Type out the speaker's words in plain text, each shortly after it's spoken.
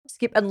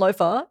Skip and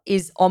Loafer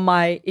is on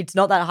it's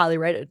not that highly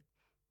rated.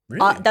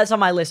 Really? That's on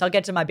my list. I'll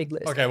get to my big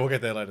list. Okay, we'll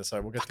get there later.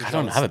 Sorry, we'll get to I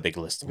don't have a big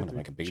list. I'm going to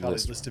make a big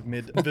Charlie's list. list of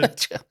mid.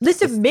 But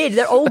List of mid,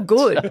 they're all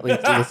good.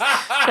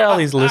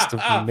 Charlie's list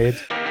of mid.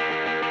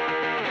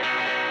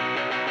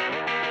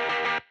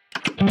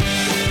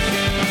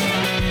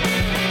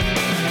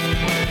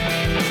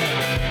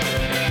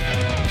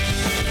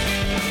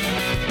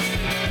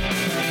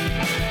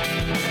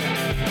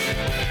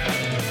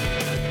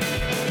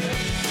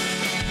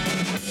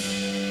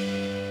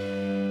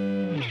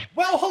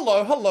 Well,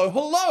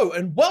 hello,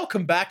 and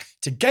welcome back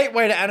to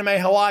Gateway to Anime.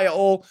 How are you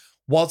all?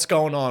 What's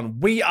going on?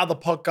 We are the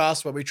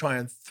podcast where we try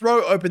and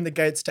throw open the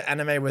gates to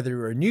anime, whether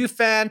you're a new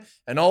fan,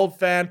 an old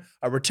fan,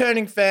 a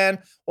returning fan,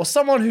 or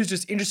someone who's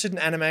just interested in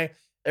anime,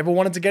 ever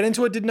wanted to get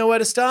into it, didn't know where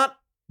to start.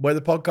 We're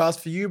the podcast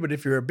for you, but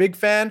if you're a big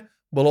fan,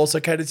 we'll also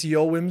cater to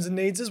your whims and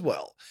needs as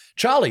well.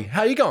 Charlie,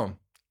 how you going?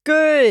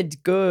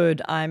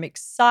 Good. I'm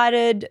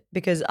excited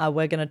because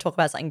we're going to talk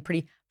about something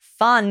pretty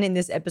fun in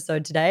this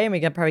episode today, and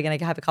we're probably going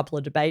to have a couple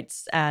of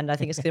debates, and I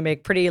think it's going to be a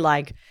pretty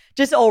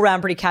just all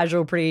around pretty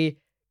casual, pretty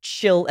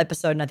chill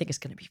episode, and I think it's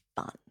going to be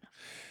fun.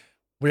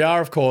 We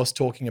are, of course,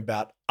 talking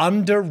about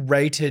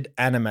underrated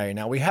anime.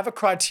 Now, we have a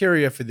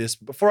criteria for this.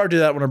 But before I do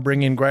that, I want to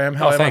bring in Graham.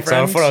 How are my thanks. I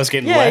friends? thought I was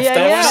getting Yeah, left yeah,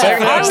 there yeah. for a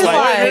second. I was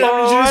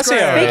like,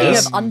 Speaking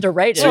Speaking of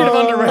underrated. Speaking of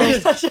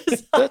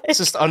underrated. It's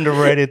just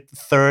underrated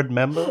third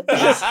member.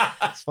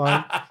 It's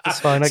fine.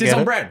 It's fine. I See, get it's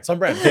on it. brand. It's on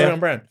brand. Very on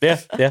brand.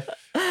 Yeah.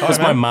 What's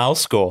my Mal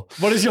score?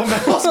 What is your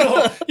mental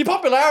score? Your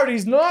popularity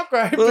is not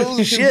great, Well,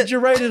 but shit.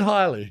 you're rated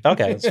highly.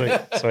 Okay,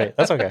 sweet.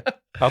 That's okay.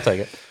 I'll take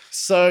it.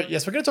 So,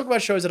 yes, we're going to talk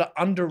about shows that are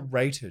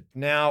underrated.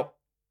 Now,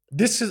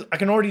 I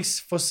can already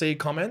foresee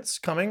comments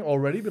coming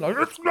already. Be like,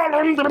 it's not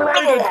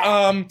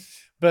underrated.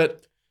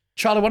 But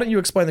Charlie, why don't you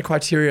explain the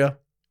criteria?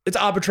 It's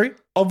arbitrary.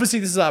 Obviously,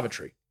 this is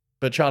arbitrary.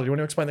 But Charlie, do you want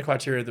to explain the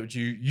criteria that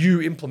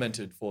you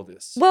implemented for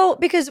this? Well,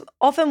 because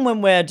often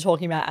when we're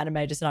talking about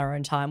anime just in our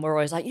own time, we're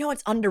always like,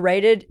 it's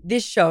underrated,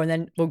 this show, and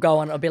then we'll go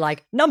on, it'll be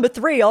like, number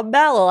 3 on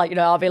Mal, or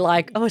I'll be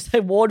like, it's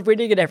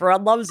award-winning and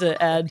everyone loves it,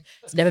 and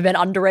it's never been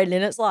underrated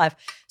in its life.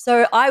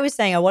 So I was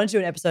saying I wanted to do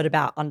an episode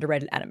about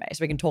underrated anime,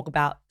 so we can talk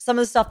about some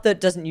of the stuff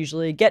that doesn't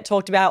usually get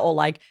talked about,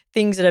 or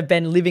things that have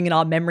been living in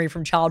our memory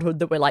from childhood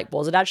that we're like,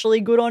 was it actually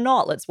good or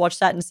not? Let's watch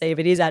that and see if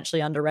it is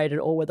actually underrated,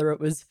 or whether it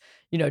was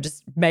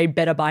just made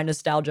better by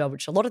nostalgia,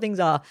 which a lot of things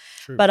are.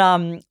 True. But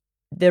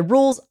the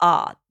rules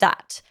are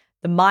that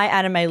the My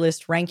Anime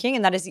List ranking,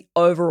 and that is the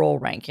overall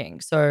ranking.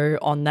 So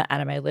on the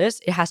anime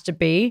list,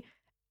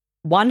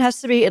 one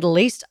has to be at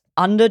least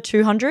under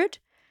 200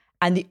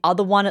 and the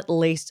other one at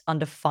least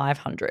under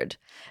 500.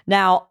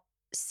 Now,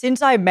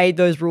 since I made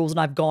those rules and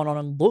I've gone on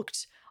and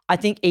looked, I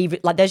think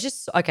there's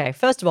just, okay,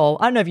 first of all,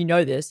 I don't know if you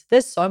know this,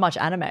 there's so much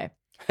anime.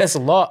 That's a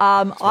lot.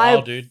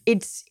 Dude.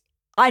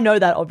 I know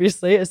that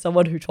obviously as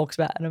someone who talks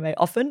about anime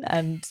often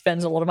and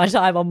spends a lot of my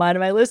time on My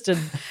Anime List, and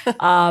Do you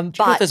know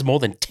if there's more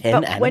than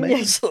 10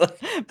 animes?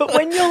 but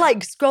when you're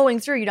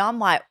scrolling through, I'm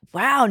like,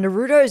 wow,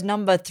 Naruto's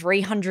number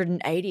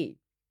 380.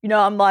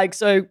 I'm like,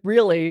 so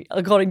really,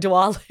 according to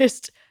our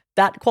list,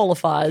 that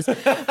qualifies.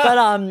 But We're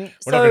not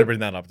going to bring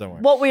that up, don't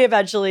worry. What we have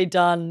actually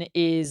done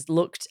is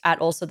looked at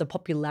also the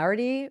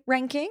popularity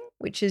ranking,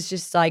 which is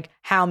just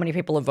how many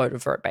people have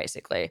voted for it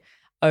basically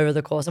over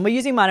the course. And we're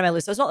using My Anime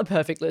List, so it's not the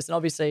perfect list. And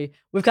obviously,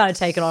 we've kind of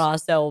taken on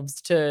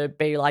ourselves to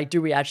be like,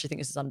 do we actually think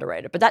this is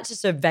underrated? But that's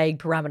just a vague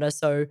parameter,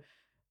 so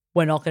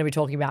we're not going to be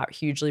talking about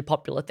hugely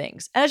popular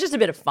things. And it's just a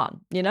bit of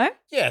fun,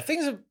 Yeah,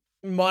 things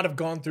might have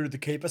gone through the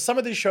keeper. Some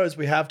of these shows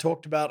we have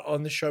talked about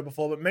on this show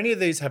before, but many of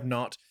these have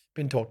not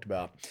been talked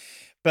about.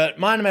 But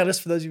My Anime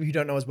List, for those of you who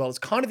don't know as well, is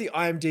kind of the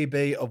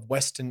IMDb of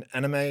Western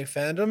anime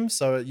fandom.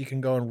 So you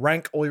can go and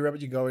rank all your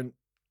episodes. You go and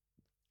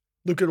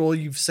look at all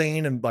you've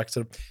seen and sort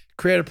of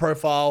create a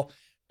profile,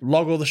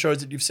 log all the shows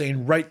that you've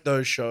seen, rate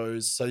those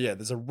shows. So yeah,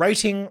 there's a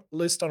rating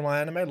list on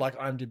My Anime, like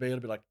IMDb. It'll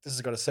be like, this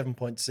has got a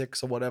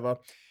 7.6 or whatever.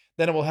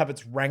 Then it will have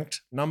its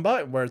ranked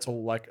number, where it's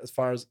all as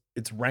far as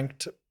its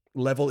ranked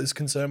level is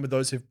concerned with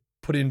those who've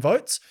put in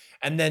votes.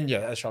 And then, yeah,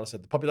 as Charlotte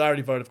said, the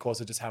popularity vote, of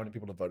course, is just how many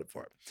people have voted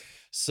for it.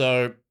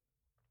 So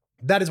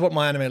that is what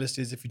My Anime List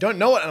is. If you don't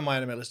know what My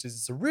Anime List is,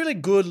 it's a really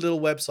good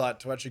little website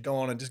to actually go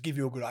on and just give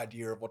you a good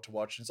idea of what to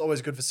watch. It's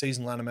always good for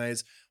seasonal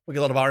animes. We get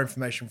a lot of our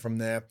information from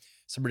there.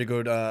 Some really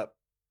good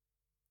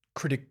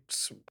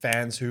critics,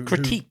 fans who put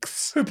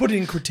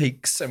in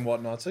critiques and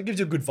whatnot. So it gives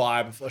you a good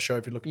vibe of a show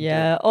if you're looking.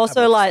 Yeah.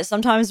 Also,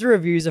 sometimes the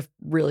reviews are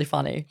really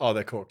funny. Oh,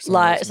 they're cooked.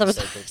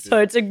 So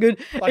it's a good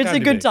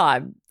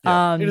time.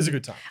 Yeah, it is a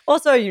good time.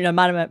 Also,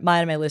 My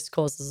Anime List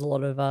causes a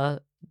lot of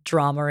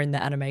drama in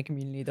the anime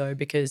community though,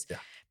 because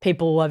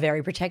people are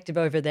very protective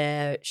over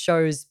their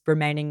shows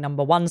remaining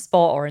number 1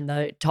 spot or in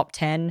the top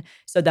 10.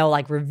 So they'll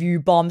review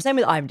bomb. Same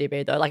with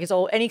IMDb though. It's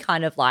all any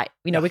kind of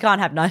we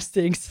can't have nice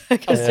things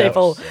because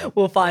people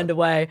will find a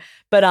way.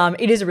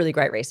 But it is a really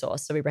great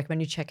resource. So we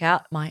recommend you check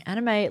out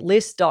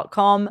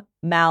myanimelist.com,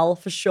 Mal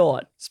for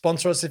short.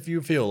 Sponsor us if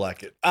you feel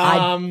like it.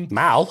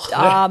 Mal?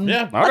 I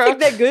think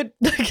they're good.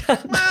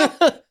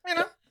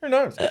 Who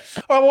knows? All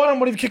right, well,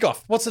 what do you kick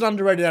off? What's an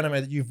underrated anime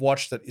that you've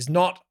watched that is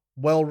not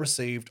well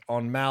received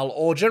on Mal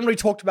or generally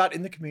talked about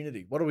in the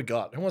community? What do we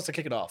got? Who wants to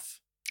kick it off?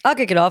 I'll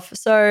kick it off.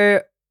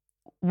 So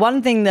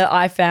one thing that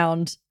I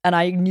found, and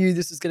I knew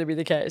this was going to be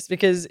the case,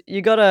 because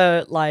you got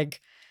to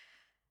like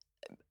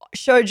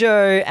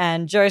shoujo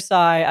and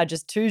josei are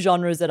just two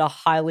genres that are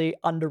highly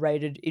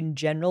underrated in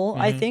general,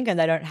 I think, and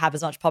they don't have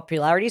as much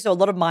popularity. So a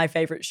lot of my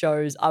favorite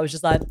shows, I was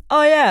just like,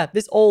 oh yeah,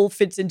 this all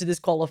fits into this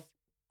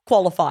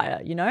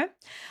qualifier, you know?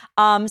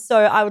 So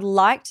I would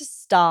like to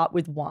start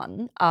with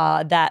one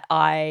that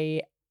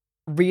I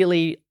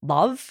really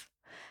love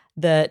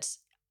that,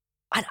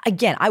 and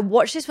again, I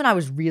watched this when I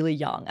was really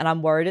young and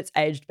I'm worried it's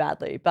aged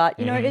badly. But,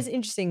 you know, it is an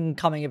interesting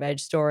coming of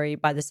age story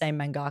by the same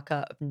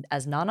mangaka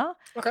as Nana,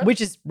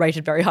 which is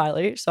rated very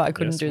highly. So I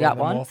couldn't do that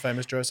one. More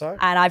famous josei.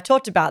 And I've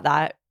talked about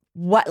that.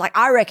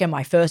 I reckon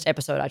my first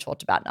episode I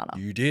talked about Nana.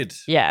 You did.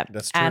 Yeah.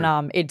 That's true.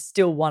 And it's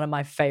still one of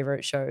my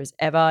favorite shows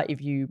ever. If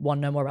you want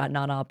to know more about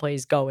Nana,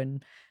 please go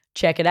and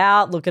check it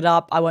out, look it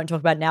up. I won't talk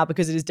about it now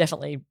because it is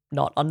definitely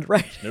not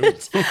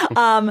underrated.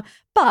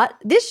 But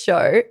this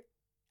show,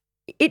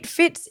 it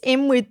fits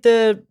in with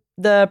the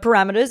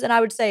parameters, and I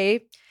would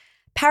say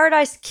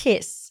Paradise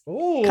Kiss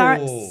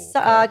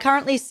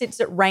currently sits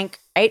at rank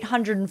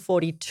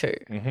 842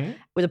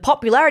 with a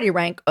popularity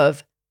rank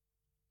of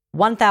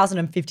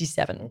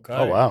 1,057. Okay.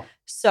 Oh, wow.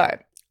 So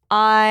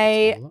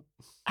I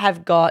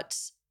have got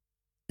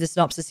the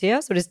synopsis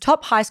here. So it is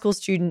top high school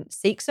student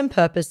seeks some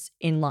purpose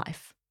in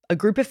life. A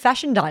group of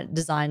fashion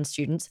design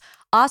students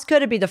ask her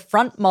to be the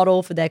front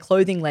model for their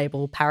clothing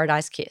label,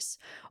 Paradise Kiss.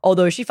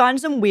 Although she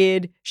finds them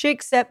weird, she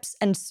accepts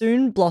and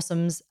soon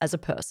blossoms as a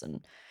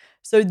person.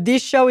 So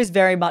this show is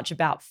very much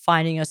about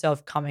finding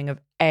yourself coming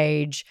of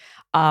age.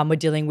 We're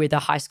dealing with a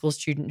high school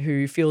student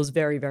who feels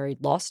very, very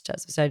lost,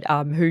 as I said,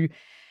 who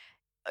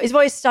is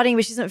always studying,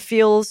 but she doesn't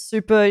feel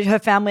super, her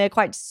family are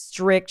quite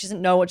strict. She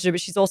doesn't know what to do,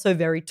 but she's also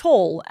very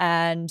tall.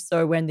 And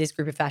so when this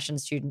group of fashion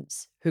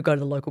students who go to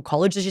the local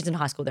college, she's in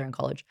high school, they're in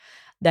college,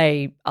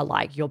 they are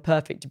like, you're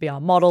perfect to be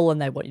our model,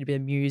 and they want you to be a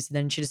muse. And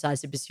then she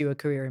decides to pursue a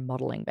career in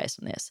modeling based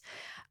on this.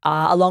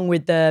 Along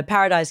with the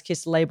Paradise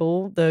Kiss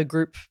label, the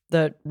group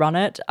that run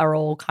it are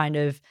all kind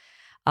of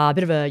a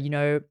bit of a, you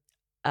know,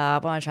 what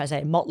am I trying to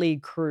say? Motley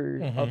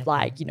crew of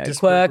like, you know,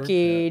 disparate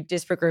quirky,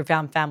 disparate group,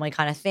 family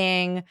kind of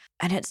thing.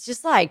 And it's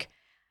just like,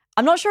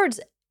 I'm not sure it's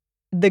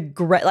the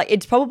great, like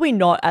it's probably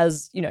not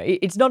as, you know,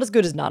 it's not as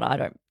good as Nana, I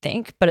don't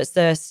think, but it's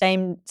the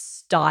same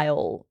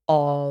style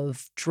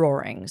of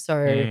drawing.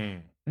 So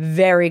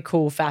very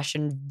cool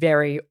fashion,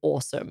 very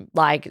awesome.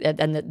 Like,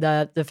 and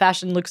the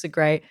fashion looks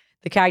great.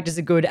 The characters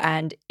are good,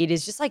 and it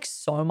is just like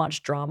so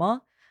much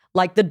drama.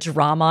 Like the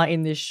drama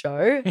in this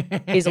show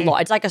is a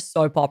lot. It's like a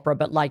soap opera,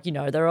 but like, you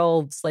know, they're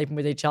all sleeping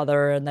with each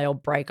other and they all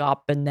break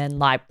up and then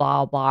like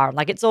blah, blah.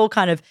 Like it's all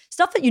kind of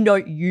stuff that you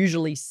don't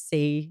usually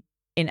see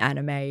in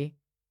anime,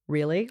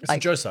 really. It's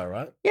like a josei,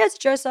 right? Yeah, it's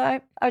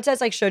josei. I would say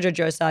it's like shoujo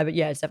josei, but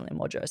yeah, it's definitely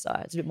more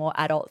josei. It's a bit more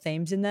adult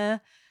themes in there.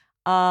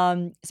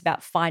 It's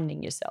about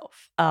finding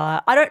yourself.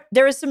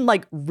 There is some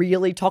like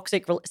really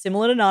toxic,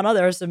 similar to Nana,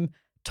 there are some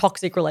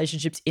toxic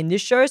relationships in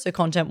this show. So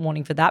content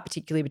warning for that,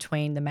 particularly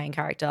between the main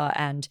character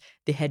and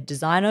the head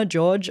designer,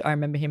 George. I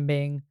remember him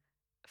being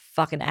a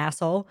fucking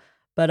asshole.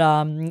 But,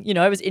 you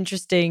know, it was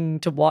interesting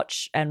to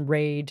watch and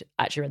read.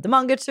 I actually read the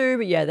manga too.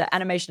 But yeah, the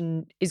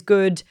animation is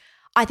good.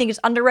 I think it's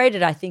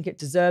underrated. I think it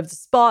deserves a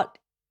spot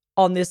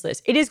on this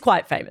list. It is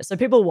quite famous. So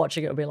people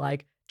watching it will be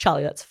like,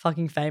 Charlie, that's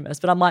fucking famous.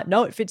 But I'm like,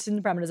 no, it fits in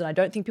the parameters and I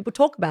don't think people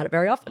talk about it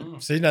very often.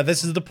 See, now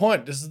this is the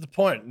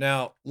point.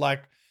 Now,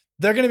 like,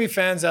 there are going to be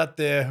fans out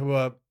there who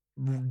are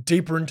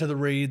deeper into the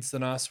reads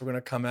than us. We're going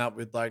to come out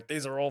with like,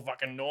 these are all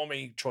fucking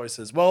normie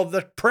choices. Well,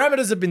 the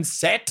parameters have been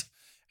set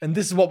and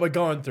this is what we're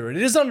going through. It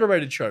is an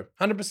underrated show,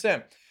 100%.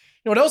 You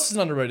know what else is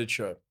an underrated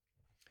show?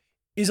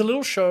 Is a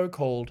little show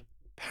called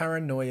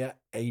Paranoia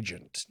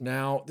Agent.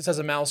 Now, this has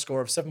a MAL score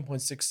of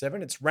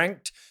 7.67. It's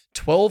ranked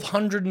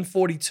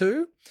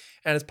 1,242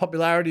 and its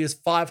popularity is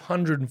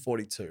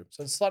 542.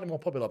 So it's slightly more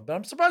popular, but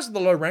I'm surprised at the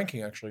low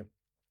ranking actually.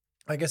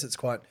 I guess it's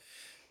quite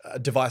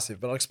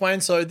divisive, but I'll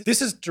explain. So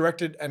this is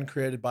directed and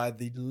created by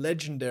the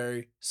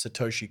legendary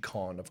Satoshi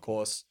Kon, of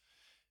course.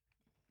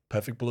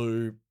 Perfect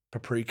Blue,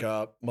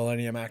 Paprika,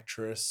 Millennium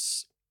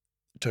Actress,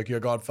 Tokyo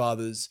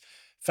Godfathers,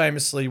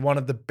 famously one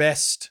of the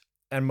best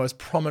and most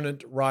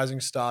prominent rising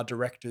star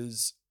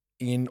directors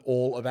in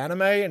all of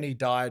anime, and he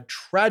died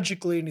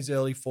tragically in his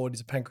early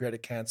 40s of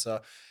pancreatic cancer,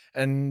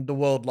 and the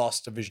world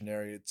lost a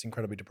visionary. It's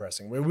incredibly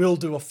depressing. We will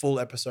do a full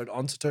episode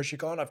on Satoshi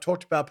Kon. I've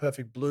talked about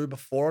Perfect Blue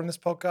before on this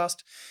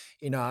podcast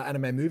in our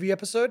anime movie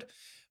episode,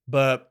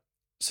 but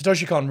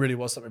Satoshi Kon really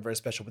was something very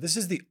special. But this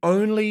is the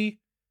only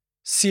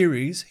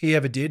series he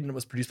ever did, and it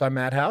was produced by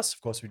Madhouse. Of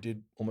course, we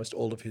did almost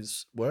all of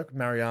his work.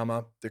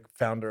 Mariyama, the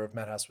founder of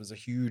Madhouse, was a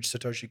huge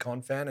Satoshi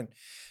Kon fan and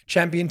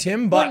championed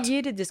him. But What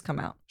year did this come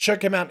out? show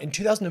came out in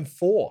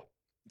 2004.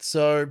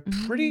 So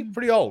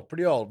pretty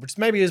old, which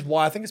maybe is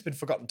why I think it's been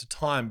forgotten to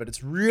time, but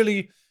it's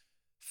really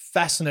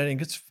fascinating.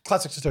 It's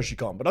classic Satoshi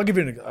Kon, but I'll give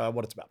you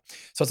what it's about.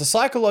 So it's a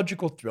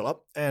psychological thriller.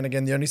 And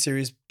again, the only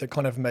series that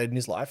Kon ever made in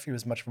his life. He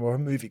was much more a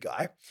movie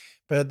guy.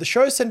 But the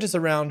show centers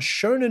around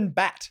Shonen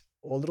Bat,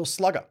 or Little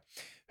Slugger,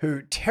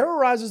 who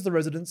terrorizes the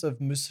residents of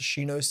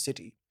Musashino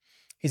City.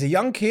 He's a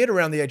young kid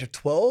around the age of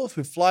 12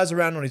 who flies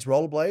around on his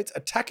rollerblades,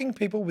 attacking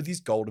people with his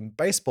golden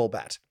baseball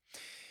bat.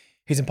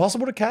 He's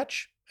impossible to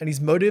catch, and his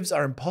motives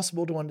are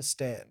impossible to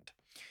understand.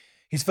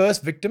 His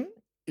first victim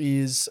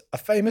is a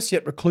famous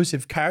yet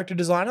reclusive character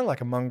designer,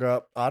 like a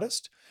manga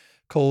artist,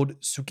 called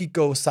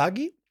Tsukiko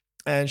Sagi,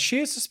 and she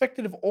is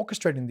suspected of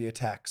orchestrating the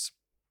attacks.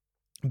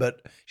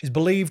 But she's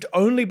believed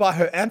only by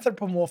her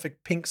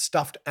anthropomorphic pink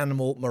stuffed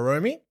animal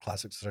Moromi,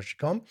 classic Satoshi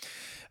Kon.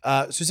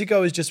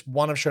 Tsuchiko is just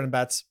one of Shonen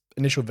Bat's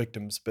initial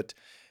victims, but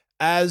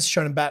as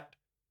Shonen Bat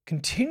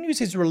continues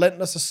his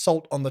relentless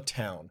assault on the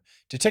town,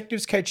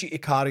 detectives Keiichi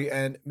Ikari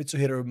and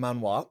Mitsuhiro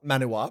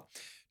Manuwa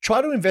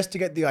try to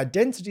investigate the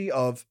identity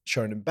of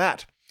Shonen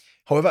Bat.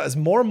 However, as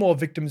more and more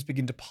victims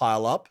begin to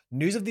pile up,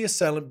 news of the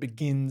assailant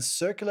begins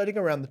circulating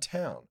around the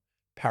town.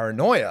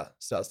 Paranoia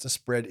starts to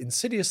spread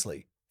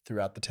insidiously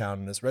throughout the town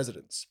and its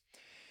residents.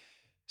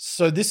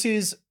 So this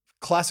is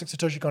classic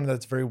Satoshi Kon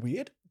that's very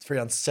weird. It's very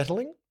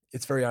unsettling.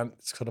 It's very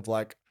it's sort of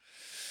like,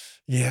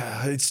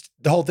 yeah, it's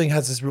the whole thing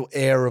has this real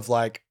air of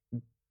like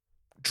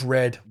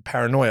dread,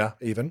 paranoia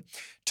even,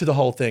 to the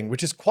whole thing,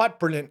 which is quite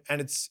brilliant. And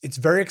it's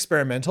very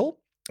experimental.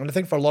 And I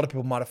think for a lot of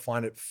people might have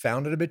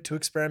found it a bit too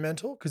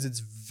experimental because it's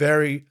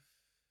very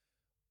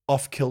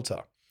off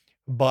kilter.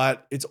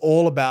 But it's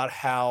all about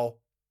how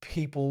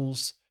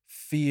people's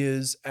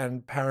fears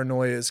and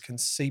paranoias can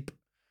seep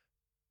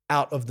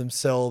out of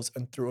themselves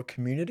and through a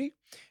community,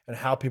 and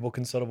how people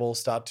can sort of all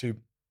start to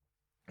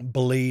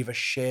believe a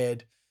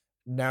shared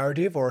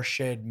narrative or a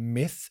shared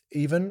myth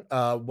even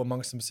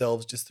amongst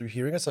themselves just through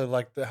hearing it. So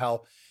like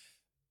how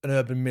an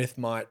urban myth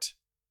might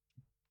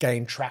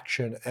gain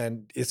traction,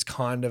 and it's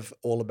kind of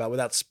all about,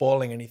 without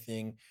spoiling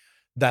anything,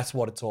 that's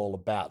what it's all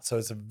about. So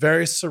it's a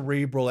very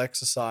cerebral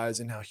exercise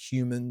in how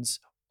humans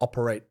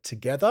operate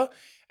together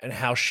and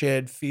how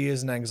shared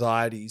fears and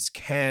anxieties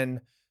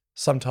can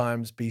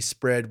sometimes be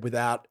spread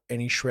without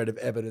any shred of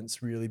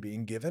evidence really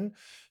being given.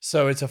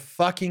 So it's a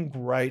fucking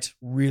great,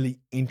 really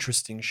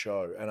interesting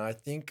show. And I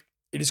think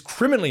it is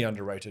criminally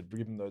underrated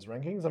given those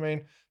rankings. I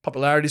mean,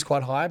 popularity is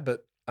quite high,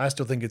 but I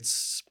still think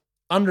it's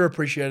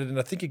underappreciated, and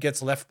I think it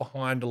gets left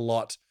behind a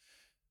lot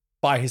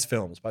by his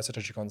films, by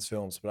Satoshi Kon's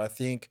films. But I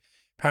think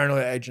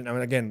Paranoia Agent, I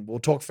mean, again, we'll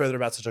talk further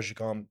about Satoshi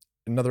Kon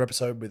in another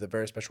episode with a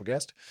very special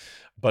guest.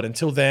 But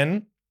until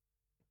then,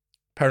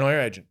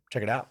 Paranoia Agent,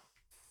 check it out.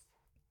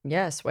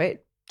 Yeah,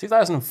 sweet.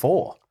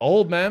 2004.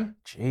 Old, man.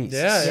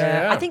 Jesus.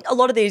 Yeah. I think a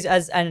lot of these,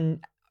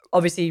 and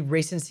obviously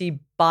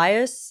recency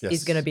bias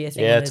is going to be a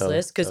thing on this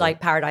list, because like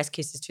Paradise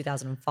Kiss is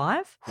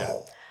 2005. Yeah.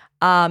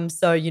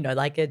 So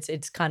like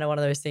it's kind of one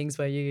of those things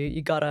where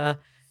you gotta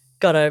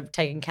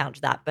take account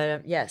of that.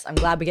 But yes, I'm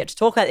glad we get to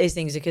talk about these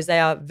things because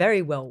they are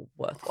very well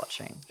worth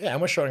watching. Yeah,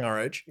 and we're showing our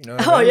age. You know.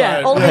 Oh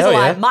yeah, all of us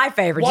alive. My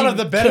favorite. One of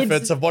the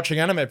benefits of watching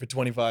anime for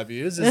 25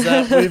 years is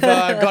that we've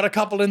got a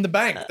couple in the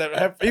bank that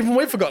have, even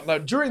we've forgotten.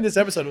 Like, during this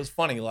episode, it was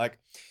funny. Like,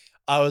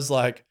 I was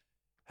like,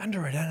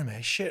 underrated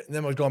anime, shit, and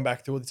then we've gone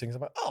back through all these things.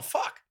 I'm like, oh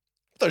fuck.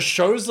 Those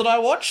shows that I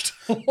watched.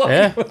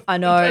 Yeah. I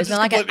know. It's not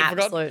like an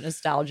absolute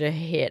nostalgia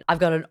hit. I've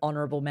got an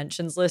honorable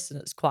mentions list,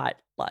 and it's quite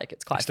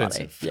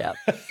extensive. Funny. Yeah.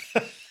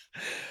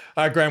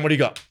 All right, Graham, what do you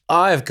got?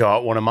 I've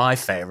got one of my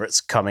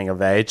favorites coming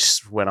of age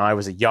when I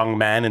was a young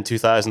man in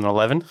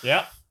 2011.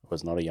 Yeah. I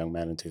was not a young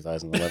man in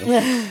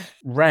 2011.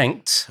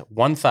 Ranked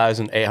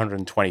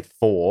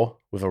 1,824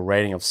 with a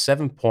rating of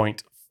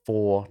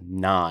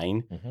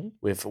 7.49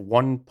 with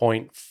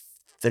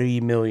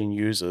 1.3 million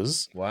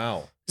users.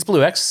 Wow. It's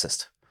Blue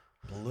Exorcist.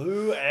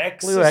 Blue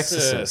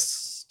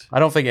Exorcist. I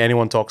don't think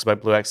anyone talks about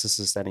Blue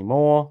Exorcist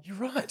anymore. You're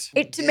right.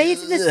 To me,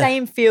 it's in the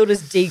same field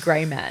as D.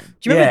 Grey Man.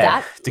 Do you remember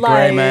that? D.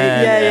 Grey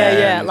Man.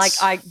 Yeah.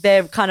 Like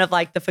they're kind of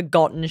like the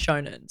forgotten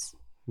shonens.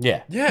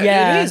 Yeah.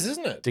 Yeah, it is,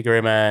 isn't it? D. Grey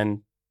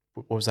Man.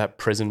 What was that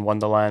Prison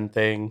Wonderland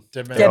thing?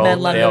 Dead Man They all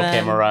Wonderland.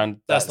 came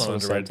around. That's that not sort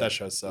of underrated. same That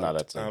show sucked. No,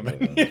 that's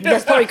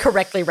That's probably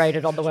correctly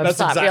rated on the website.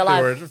 That's exactly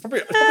where it's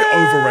probably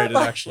overrated,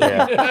 actually.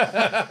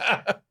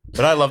 Yeah.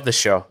 But I love this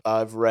show.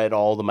 I've read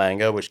all the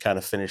manga, which kind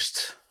of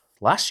finished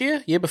last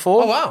year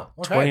before. Oh, wow.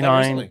 Okay,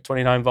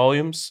 29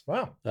 volumes.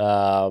 Wow.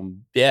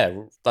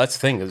 Yeah, that's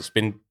the thing. It's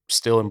been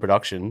still in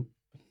production.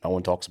 No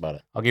one talks about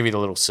it. I'll give you the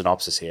little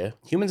synopsis here.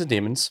 Humans and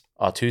demons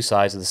are two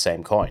sides of the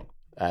same coin,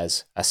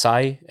 as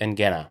Asai and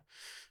Gena,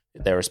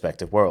 their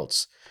respective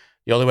worlds.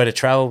 The only way to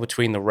travel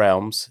between the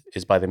realms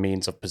is by the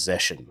means of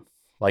possession,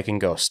 like in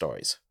ghost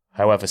stories.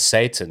 However,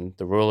 Satan,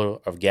 the ruler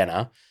of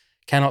Gena,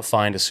 cannot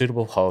find a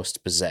suitable host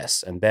to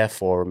possess and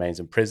therefore remains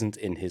imprisoned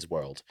in his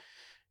world.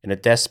 In a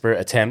desperate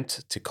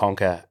attempt to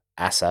conquer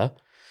Asa,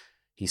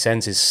 he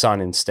sends his son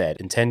instead,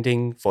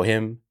 intending for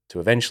him to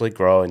eventually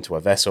grow into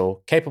a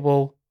vessel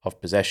capable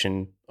of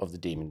possession of the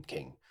Demon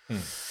King.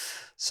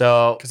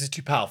 So, because he's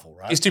too powerful,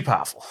 right? He's too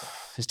powerful.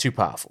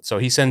 So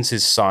he sends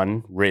his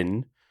son,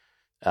 Rin,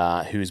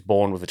 who's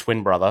born with a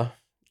twin brother,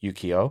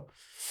 Yukio.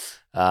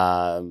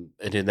 And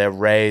then they're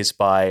raised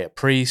by a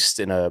priest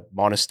in a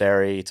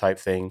monastery type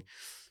thing.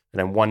 And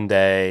then one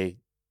day,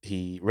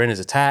 Rin is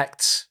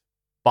attacked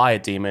by a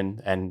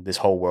demon, and this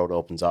whole world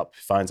opens up.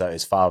 He finds out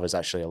his father is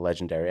actually a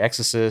legendary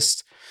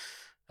exorcist.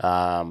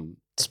 I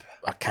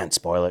can't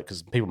spoil it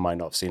because people might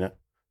not have seen it.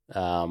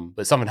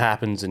 But something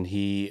happens, and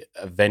he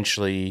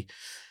eventually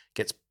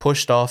gets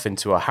pushed off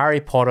into a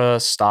Harry Potter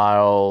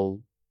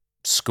style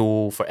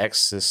school for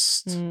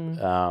exorcists,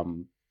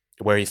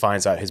 where he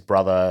finds out his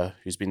brother,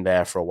 who's been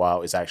there for a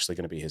while, is actually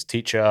going to be his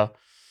teacher.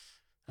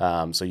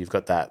 So you've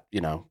got that,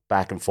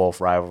 back and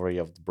forth rivalry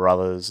of the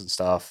brothers and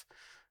stuff.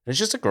 It's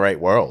just a great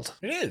world.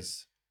 It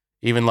is.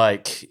 Even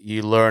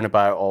you learn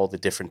about all the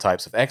different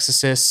types of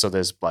exorcists. So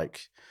there's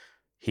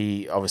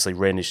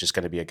Rin is just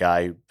going to be a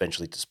guy who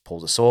eventually just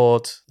pulls a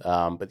sword.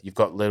 But you've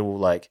got little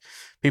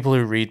people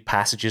who read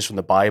passages from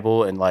the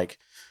Bible, and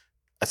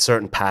a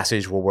certain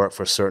passage will work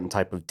for a certain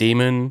type of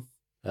demon.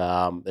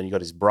 Then you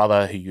got his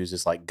brother who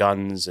uses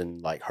guns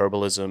and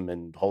herbalism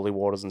and holy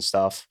waters and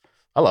stuff.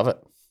 I love it.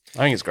 I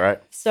think it's great.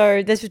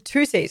 So there's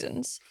 2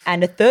 seasons,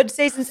 and a third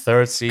season's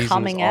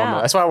coming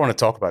out. That's why I want to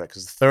talk about it,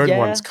 because the third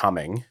one's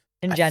coming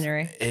in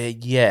January.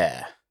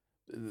 Yeah.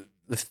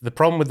 The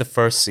problem with the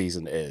first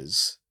season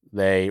is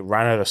they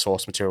ran out of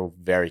source material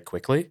very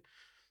quickly.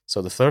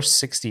 So the first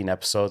 16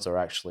 episodes are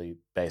actually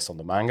based on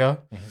the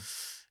manga. Mm-hmm.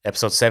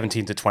 Episodes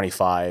 17 to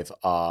 25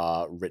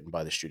 are written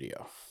by the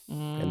studio.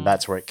 And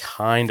that's where it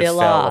kind of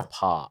fell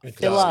apart.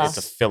 It's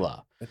a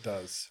filler. It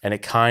does. And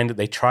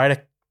they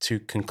try to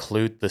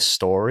conclude the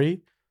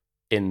story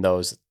in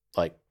those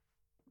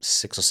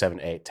 6 or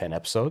 7, 8, 10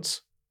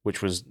 episodes,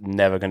 which was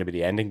never going to be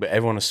the ending, but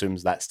everyone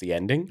assumes that's the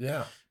ending.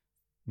 Yeah.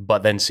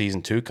 But then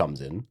season 2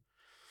 comes in,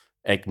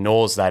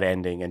 ignores that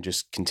ending, and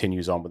just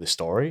continues on with the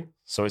story.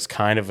 So it's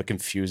kind of a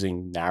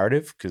confusing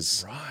narrative,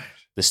 because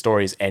the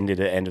story is ended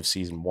at the end of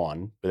season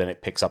 1, but then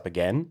it picks up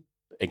again,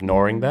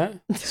 ignoring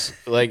that.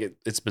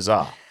 It's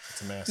bizarre.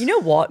 It's a mess. You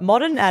know what?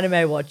 Modern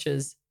anime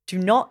watchers do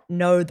not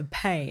know the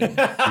pain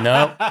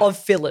of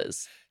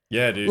fillers.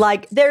 Yeah,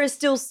 dude. There is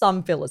still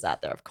some fillers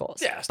out there, of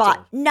course. Yeah,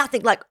 but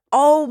nothing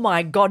oh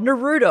my God,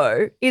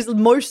 Naruto is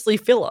mostly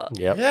filler.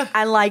 Yep. Yeah.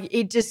 And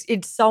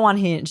it's so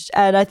unhinged.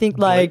 And I think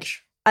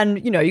Bleach.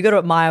 and you got to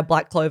admire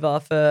Black Clover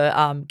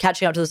for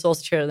catching up to the source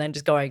material and then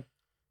just going,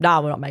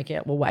 nah, we're not making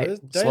it. We'll wait.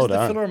 Slow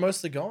down. The filler are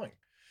mostly going.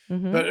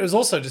 Mm-hmm. But it was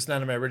also just an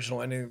anime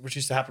original ending, which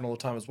used to happen all the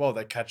time as well.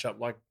 They catch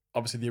up,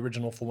 obviously the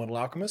original Full Metal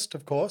Alchemist,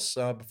 of course,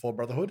 before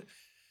Brotherhood.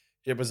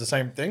 It was the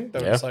same thing. They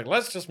were just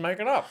let's just make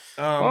it up.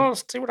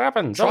 Let's see what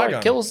happens.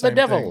 Trigun, Kills the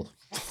devil.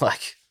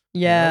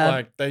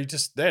 Yeah. They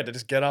just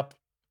get up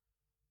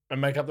and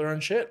make up their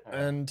own shit.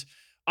 And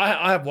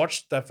I have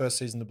watched that first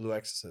season, The Blue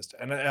Exorcist,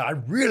 and I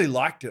really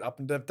liked it. Up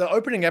until the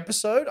opening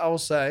episode, I will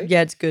say,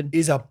 yeah, it's good.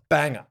 Is a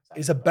banger.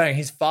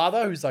 His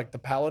father, who's the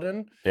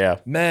paladin,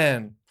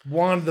 man,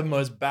 one of the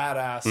most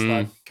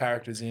badass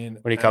characters in.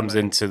 When he comes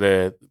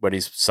into when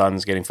his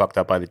son's getting fucked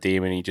up by the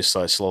demon, he just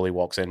slowly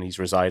walks in. He's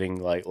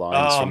reciting lines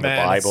from the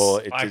Bible.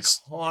 It's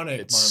iconic.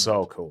 It's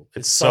so cool.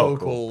 It's so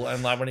cool.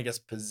 And when he gets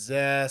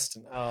possessed,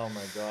 and oh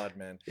my God,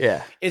 man.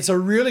 Yeah. It's a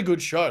really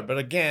good show, but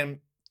again,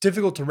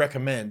 difficult to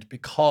recommend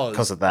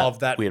because of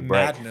that weird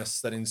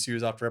madness that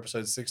ensues after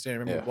episode 16. I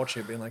remember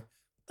watching it being like,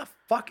 what the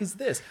fuck is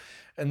this?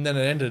 And then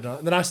it ended.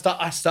 And then I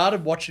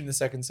started watching the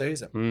second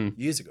season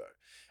years ago.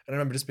 And I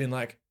remember just being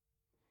like,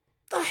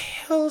 the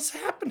hell is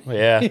happening?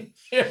 Yeah.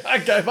 I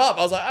gave up.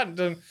 I was like,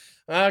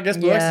 I guess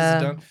Blue Exorcist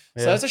is done.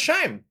 Yeah. So it's a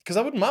shame because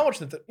I wouldn't mind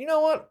watching it. You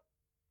know what?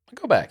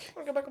 Go back.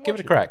 I'll go back and Give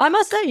watch it a crack. I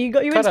must say, you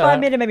inspired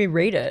me to maybe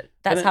read it.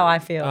 That's how I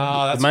feel.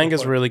 The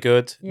manga's really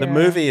good. Yeah. The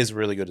movie is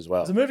really good as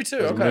well. It's a movie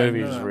too. The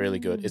movie is really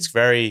good. It's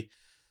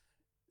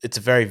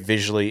a very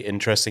visually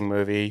interesting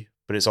movie,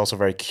 but it's also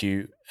very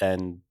cute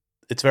and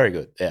it's very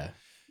good. Yeah.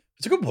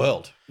 It's a good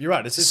world. You're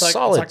right. It's just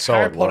solid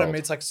Harry Potter world.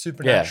 meets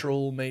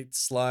Supernatural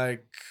meets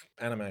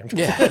anime.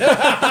 Yeah.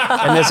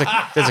 And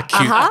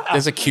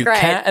there's a cute Great.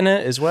 cat in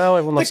it as well.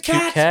 Everyone loves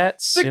cute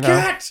cats. The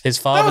cat. His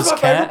That father's was my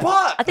cat. favorite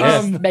part. I think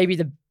it's maybe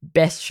the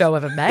best show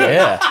ever made.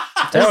 Yeah.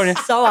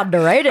 It's so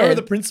underrated. Remember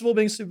the principal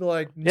being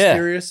super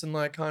mysterious and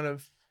kind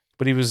of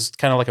But he was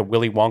kind of like a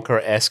Willy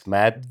Wonka-esque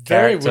mad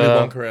very character.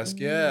 Willy Wonka-esque.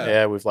 Yeah.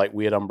 Yeah, with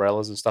weird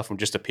umbrellas and stuff and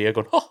just appear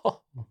going,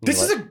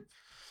 This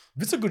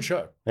is a good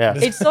show. Yeah.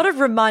 It sort of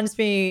reminds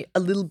me a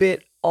little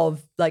bit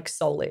of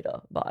Soul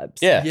Eater vibes.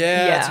 Yeah.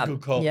 Yeah, that's a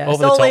good call. Yeah. Over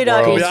the Soul top Eater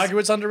world. Can we is argue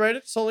it's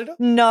underrated, Soul Eater?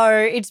 no,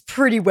 it's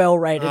pretty well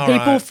rated. All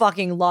People right.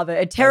 fucking love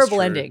it. A terrible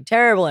true. ending.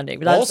 Terrible ending.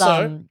 But that's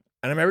Also,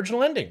 anime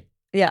original ending.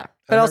 yeah.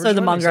 But Anime also the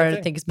original manga I ending, don't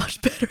same think is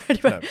much better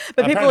anyway. No.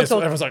 But people are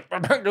talking. Everyone's like, my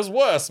manga's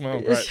worse.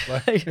 Well,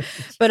 great.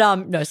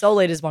 But no,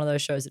 Soul Eater is one of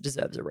those shows that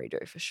deserves a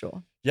redo for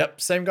sure. Yep,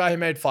 same guy who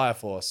made Fire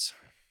Force.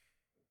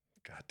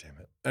 God damn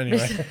it.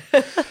 Anyway,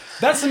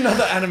 that's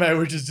another anime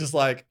which is just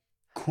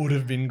could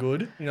have been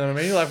good. You know what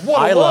I mean? What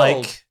a I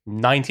world. like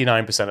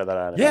 99% of that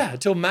anime. Yeah,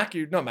 until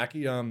not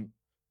Mackie,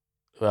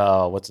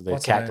 what's the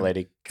What's her cat name?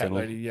 lady? Cat thingy.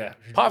 Lady, yeah.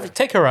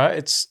 Take her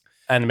out.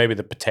 And maybe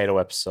the potato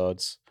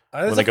episodes.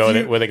 There's Where they go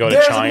to China,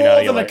 There's more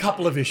you're than a like-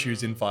 couple of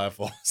issues in Fire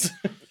Force.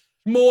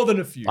 More than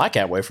a few. I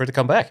can't wait for it to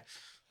come back.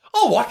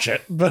 I'll watch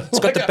it, but It's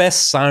got the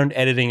best sound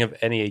editing of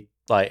any.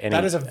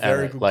 That is a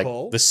very good like,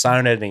 call. The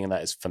sound editing in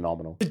that is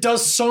phenomenal. It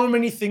does so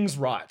many things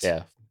right.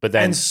 Yeah, but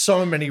then and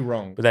so many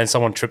wrong. But then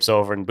someone trips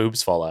over and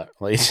boobs fall out.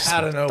 Like, just,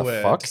 out of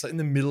nowhere. Fuck? Just like in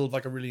the middle of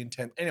like a really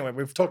intense. Anyway,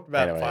 we've talked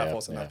about Fire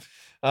Force enough.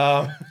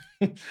 Yeah.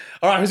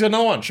 All right, who's got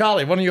another one?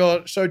 Charlie, one of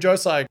your show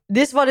jokes like.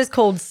 This one is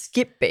called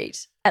Skip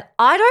Beat. And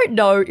I don't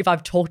know if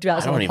I've talked about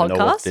this on the podcast. I don't even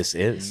know what this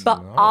is.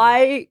 But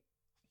I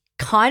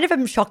kind of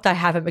am shocked I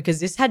haven't because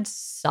this had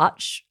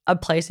such a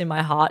place in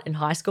my heart in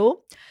high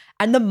school.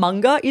 And the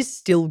manga is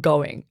still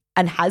going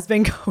and has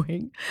been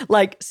going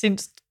like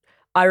since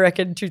I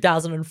reckon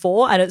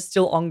 2004 and it's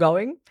still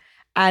ongoing.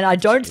 And I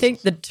don't think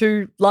the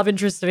two love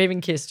interests have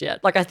even kissed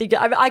yet. Like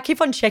I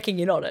keep on checking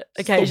in on it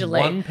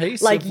occasionally. One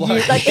piece, like,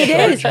 like it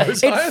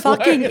is, it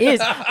fucking is.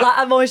 Like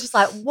I'm always just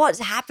like, what's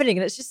happening?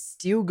 And it's just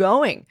still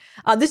going.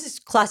 This is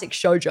classic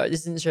shoujo.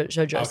 This isn't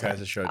shoujo. Okay,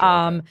 it's a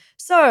shoujo.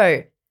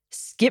 So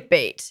Skip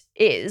Beat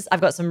is.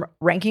 I've got some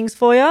rankings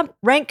for you.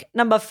 Rank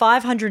number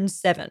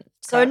 507.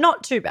 So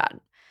not too bad,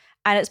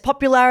 and its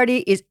popularity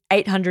is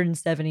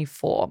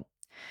 874.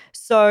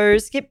 So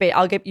Skip Beat,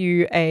 I'll give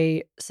you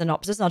a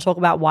synopsis and I'll talk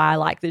about why I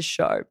like this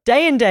show.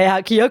 Day in, day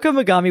out, Kyoko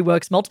Megami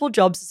works multiple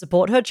jobs to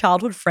support her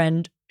childhood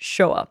friend,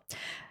 Showa,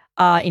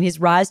 in his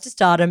rise to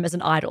stardom as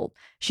an idol.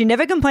 She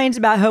never complains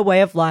about her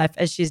way of life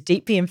as she is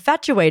deeply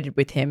infatuated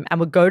with him and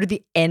would go to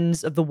the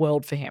ends of the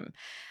world for him.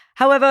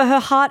 However, her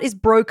heart is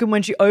broken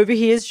when she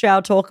overhears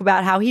Shao talk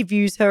about how he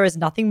views her as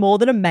nothing more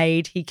than a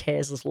maid he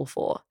cares little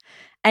for.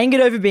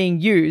 Angered over being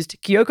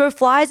used, Kyoko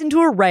flies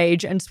into a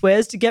rage and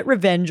swears to get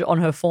revenge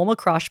on her former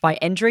crush by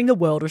entering the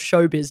world of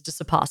showbiz to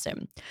surpass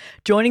him.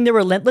 Joining the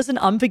relentless and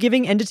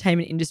unforgiving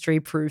entertainment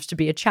industry proves to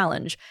be a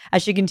challenge,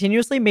 as she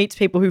continuously meets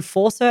people who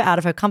force her out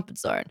of her comfort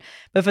zone.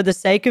 But for the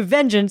sake of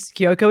vengeance,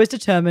 Kyoko is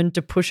determined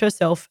to push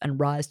herself and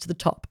rise to the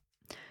top.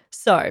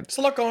 So, there's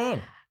a lot going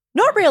on.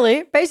 Not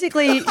really.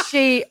 Basically,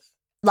 she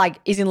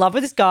is in love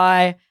with this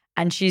guy.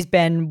 And she's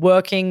been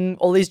working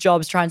all these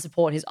jobs trying to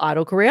support his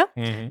idol career.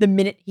 Mm-hmm. The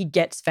minute he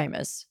gets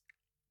famous,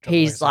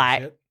 he's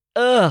like,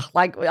 ugh,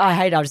 like I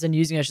hate her. I've just been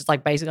using her. She's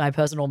like basically my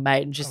personal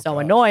mate and she's so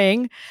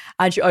annoying.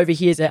 And she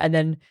overhears it. And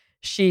then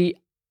she's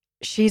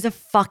a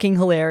fucking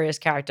hilarious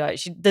character.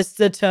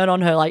 The turn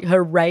on her, like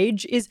her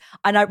rage is,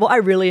 what I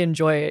really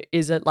enjoy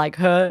is that like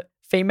her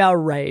female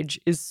rage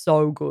is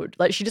so good.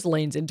 Like she just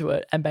leans into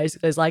it and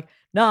basically is like,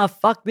 nah,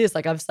 fuck this.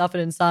 Like I've suffered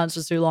in silence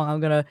for too long. I'm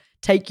going to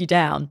take you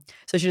down.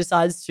 So she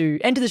decides to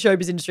enter the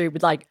showbiz industry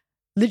with like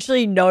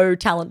literally no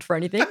talent for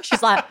anything.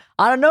 She's like,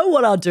 I don't know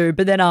what I'll do.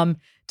 But then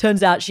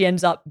turns out she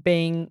ends up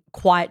being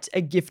quite a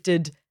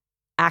gifted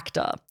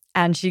actor.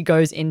 And she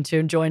goes into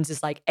and joins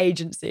this like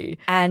agency.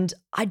 And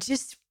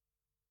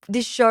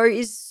this show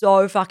is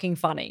so fucking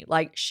funny.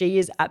 Like she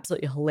is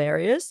absolutely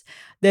hilarious.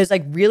 There's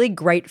like really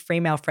great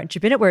female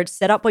friendship in it where it's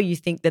set up where you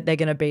think that they're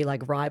going to be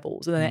like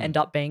rivals and then they end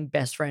up being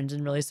best friends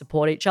and really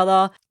support each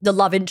other. The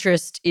love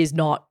interest is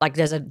not like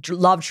there's a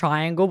love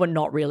triangle, but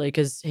not really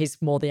because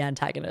he's more the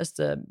antagonist,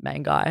 the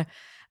main guy.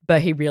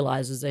 But he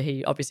realizes that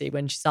he obviously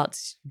when she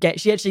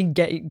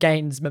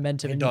gains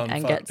momentum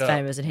and gets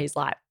famous and he's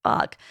like,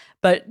 fuck.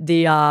 But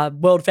the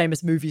world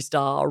famous movie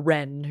star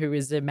Ren, who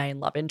is the main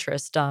love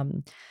interest,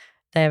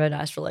 they have a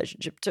nice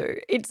relationship too.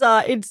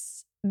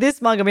 It's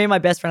this manga, me and my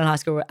best friend in high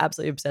school were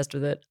absolutely obsessed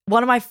with it.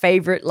 One of my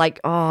favorite,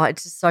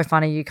 it's just so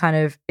funny. You kind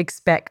of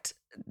expect,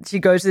 she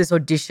goes to this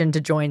audition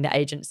to join the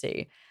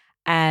agency.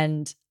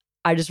 And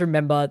I just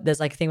remember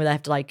there's like a thing where they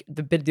have to like,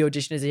 the bit of the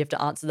audition is you have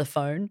to answer the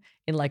phone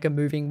in like a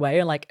moving way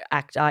and like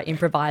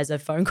improvise a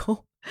phone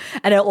call.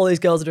 And all these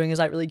girls are doing is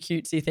like really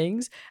cutesy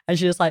things. And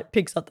she just like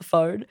picks up the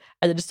phone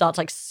and then just starts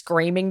like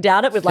screaming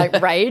down it with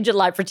like rage and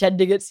like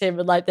pretending it's him.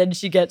 And like then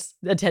she gets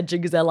attention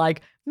because they're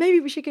like,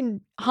 maybe she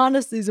can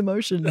harness these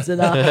emotions.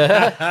 And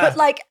but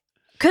like,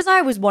 because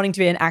I was wanting to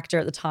be an actor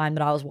at the time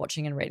that I was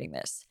watching and reading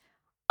this,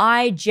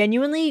 I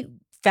genuinely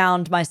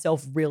found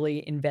myself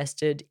really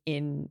invested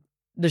in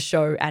the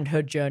show and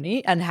her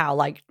journey and how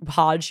like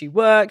hard she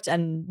worked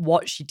and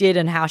what she did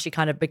and how she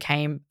kind of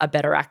became a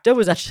better actor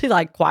was actually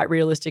like quite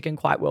realistic and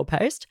quite well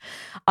paced.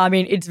 I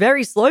mean, it's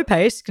very slow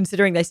paced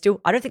considering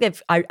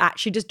I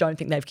actually just don't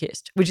think they've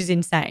kissed, which is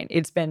insane.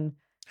 It's been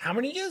how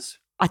many years?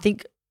 I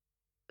think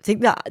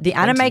that the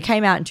anime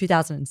came out in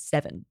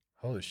 2007.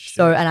 Holy shit.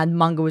 So, and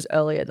manga was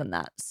earlier than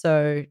that.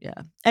 So,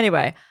 yeah.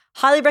 Anyway,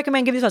 highly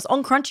recommend giving this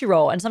on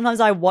Crunchyroll. And sometimes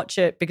I watch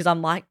it because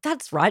I'm like,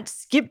 that's right,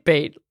 Skip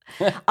Beat.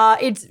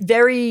 It's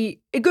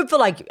very good for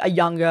like a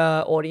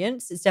younger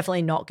audience. It's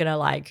definitely not going to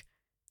like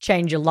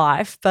change your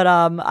life. But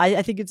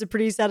I think it's a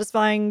pretty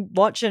satisfying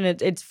watch and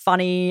it's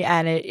funny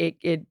and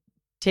it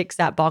ticks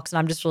that box. And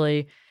I'm just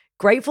really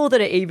grateful that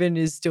it even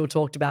is still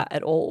talked about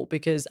at all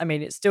because, I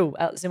mean, it's still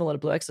similar to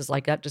Blue Exorcist,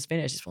 like that just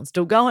finished. This one's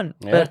still going.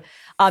 Yeah.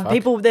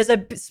 But there's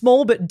a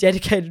small but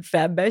dedicated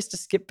fan base to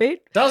Skip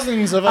Beat.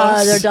 Dozens of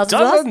us. There are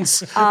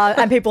dozens of us.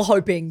 And people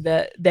hoping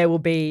that there will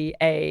be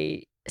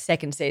a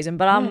second season.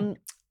 But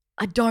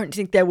I don't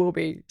think there will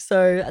be.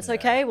 So that's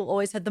okay. We'll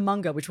always have the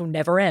manga, which will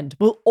never end.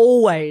 We'll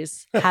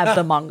always have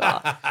the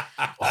manga.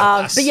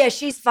 But yeah,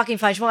 she's fucking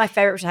funny. She's one of my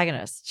favorite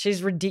protagonists.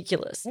 She's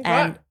ridiculous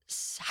and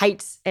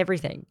hates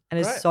everything and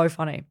is so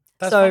funny.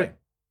 That's so funny.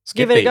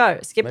 give it a go.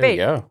 Skip There you beat.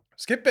 go.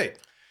 Skip beat.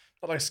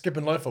 Not like Skip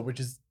and Loafer, which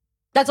is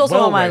That's also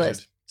well on my rated.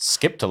 list.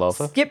 Skip to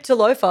Loafer. Skip to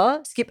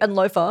Loafer. Skip and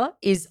Loafer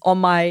is on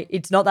my.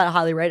 It's not that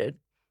highly rated.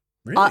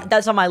 Really?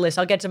 That's on my list.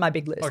 I'll get to my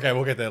big list. Okay,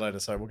 we'll get there later.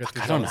 So we'll get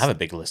through I don't Charlie's- have a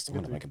big list. I'm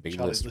going to we'll make a big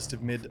Charlie's list. list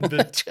of mid.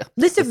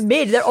 List of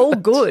mid. They're all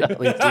good.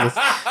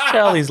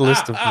 Charlie's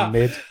list of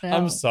mid.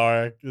 I'm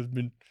sorry.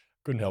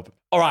 Couldn't help it.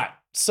 All right.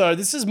 So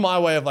this is my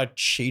way of like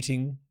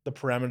cheating the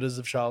parameters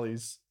of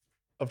Charlie's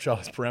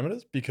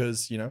parameters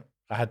because, you know,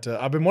 I've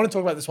been wanting to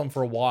talk about this one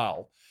for a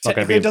while. Not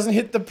gonna Technically, be- it doesn't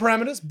hit the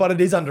parameters, but it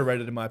is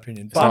underrated in my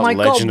opinion. It's not my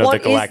God, Legend of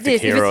what the is Galactic this?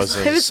 If it's- Heroes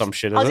if or it's- some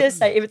shit. I was is going it? to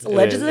say, if it's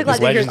Legends of the It's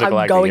Galactic Legends Heroes, of the I'm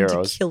Galactic going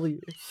Heroes. to kill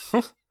you.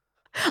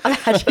 I'm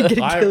actually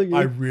going to kill you.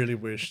 I really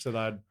wish that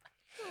I'd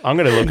I'm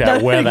going to look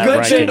at where that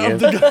Legend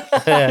ranking of is.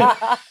 the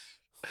Yeah.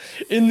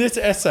 In this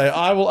essay,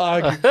 I will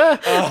argue.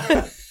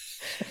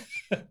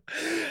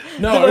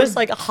 No, the most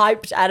like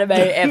hyped anime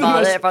ever.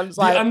 the Everyone's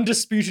like,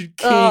 undisputed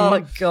king oh my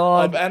of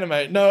God.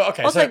 anime. No,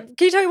 okay. I was so, like,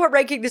 can you tell me what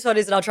ranking this one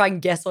is and I'll try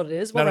and guess what it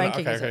is? What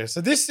ranking is okay. it?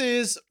 So this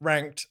is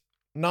ranked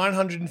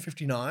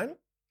 959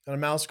 and a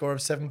MAL score of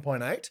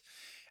 7.8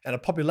 and a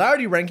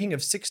popularity ranking of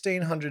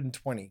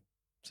 1620.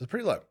 So it's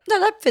pretty low. No,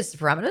 that fits the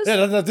parameters.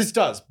 Yeah, no, this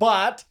does.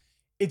 But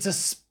it's a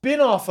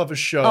spin-off of a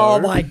show Oh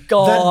my that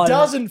God.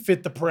 doesn't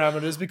fit the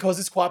parameters because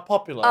it's quite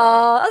popular.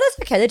 That's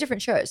okay. They're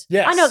different shows.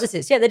 Yes. I know what this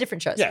is. Yeah, they're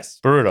different shows. Yes.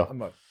 Boruto. I'm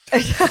not-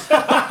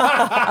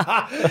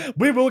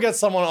 we will get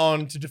someone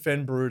on to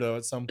defend Boruto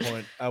at some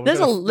point. There's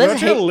a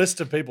list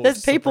of people. there's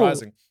It's people.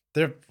 surprising.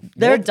 There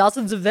There are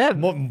dozens of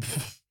them.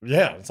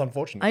 yeah, it's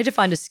unfortunate. I need to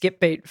find a Skip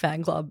Beat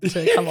fan club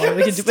to come on.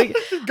 We can do, Go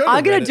to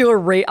I'm gonna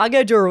Reddit. I'm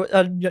gonna do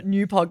a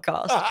new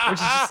podcast, which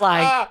is just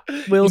like,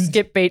 will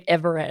Skip Beat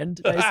ever end?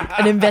 Basically.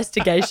 An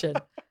investigation.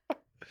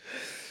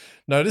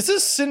 No, this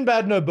is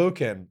Sinbad no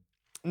Boken.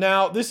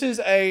 Now, this is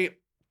I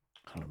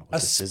don't know what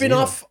a this is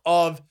spin-off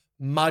of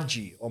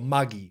Magi or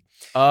Magi.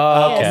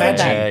 Oh, okay. Yeah,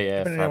 Yeah, yeah.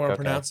 Depending on how you fuck, want to okay.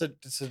 pronounce it,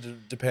 it sort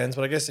of depends.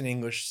 But I guess in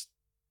English,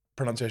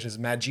 pronunciation is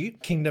Magi.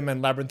 Kingdom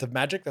and Labyrinth of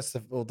Magic. That's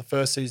the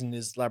first season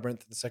is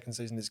Labyrinth. The second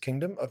season is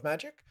Kingdom of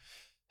Magic.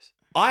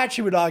 I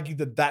actually would argue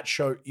that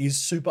show is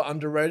super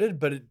underrated,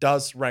 but it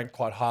does rank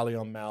quite highly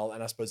on MAL,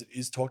 and I suppose it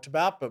is talked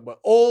about. But we're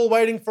all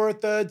waiting for a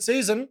third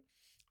season.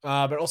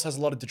 But it also has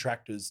a lot of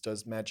detractors,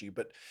 does Magi.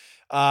 But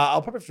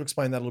I'll probably have to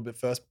explain that a little bit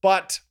first.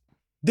 But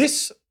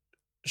this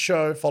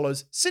show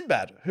follows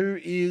Sinbad,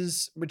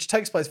 which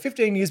takes place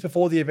 15 years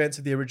before the events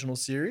of the original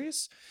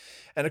series,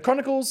 and it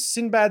chronicles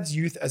Sinbad's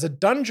youth as a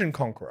dungeon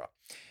conqueror.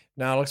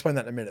 Now, I'll explain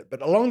that in a minute.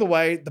 But along the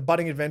way, the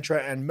budding adventurer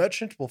and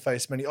merchant will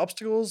face many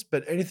obstacles,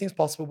 but anything's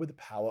possible with the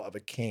power of a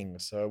king.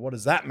 So what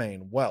does that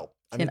mean? Well,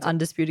 An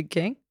undisputed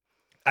king.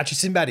 actually,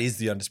 Sinbad is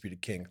the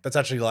undisputed king. That's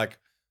actually like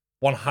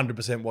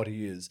 100% what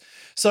he is.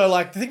 So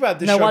like, think about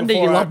this No show. wonder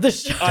you before love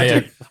this show. I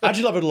do. I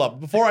actually love it a lot.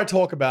 Before I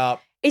talk about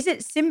Is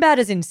it Sinbad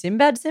as in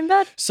Sinbad?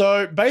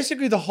 So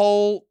basically, the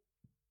whole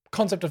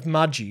concept of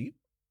Magi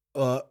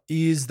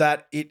is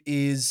that it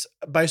is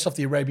based off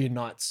the Arabian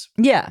Nights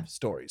Yeah.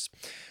 stories.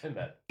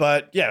 Sinbad.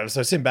 But yeah,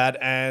 so Sinbad,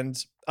 and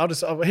I'll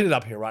hit it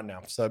up here right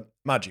now. So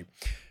Magi.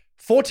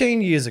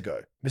 14 years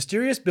ago,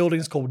 mysterious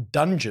buildings called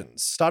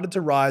dungeons started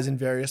to rise in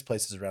various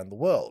places around the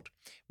world.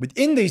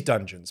 Within these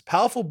dungeons,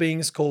 powerful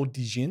beings called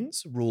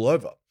Dijins rule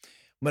over.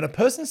 When a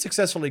person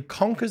successfully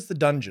conquers the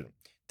dungeon,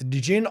 the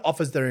Dijin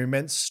offers their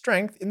immense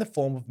strength in the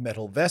form of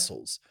metal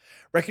vessels,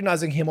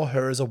 recognizing him or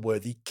her as a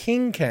worthy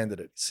king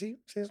candidate. See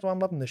why I'm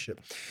loving this shit.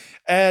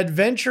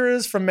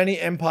 Adventurers from many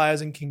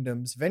empires and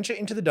kingdoms venture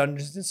into the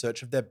dungeons in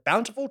search of their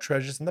bountiful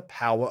treasures and the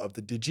power of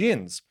the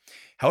Dijins.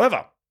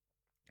 However,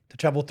 to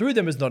travel through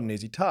them is not an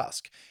easy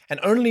task, and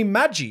only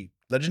Magi,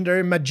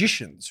 legendary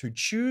magicians who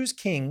choose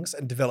kings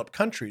and develop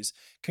countries,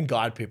 can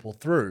guide people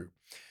through.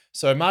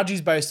 So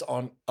Magi's based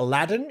on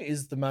Aladdin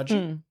is the Magi,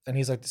 and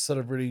he's like this sort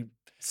of really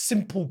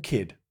simple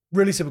kid,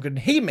 really simple kid. And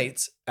he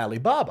meets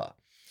Alibaba.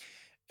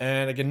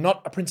 And again,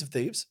 not a Prince of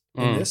Thieves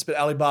in this, but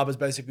Alibaba is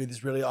basically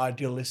this really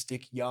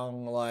idealistic,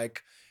 young,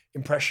 like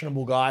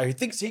impressionable guy who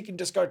thinks he can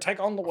just go take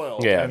on the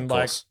world. Yeah, and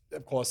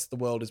of course, the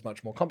world is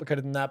much more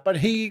complicated than that. But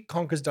he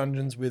conquers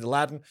dungeons with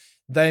Aladdin.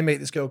 They meet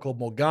this girl called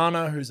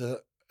Morgana, who's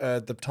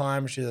at the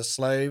time she's a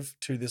slave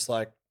to this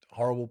like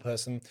horrible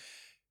person,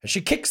 and she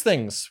kicks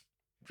things.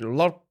 A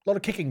lot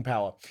of kicking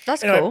power.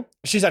 That's Anyway, cool.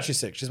 She's actually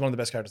sick. She's one of the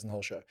best characters in the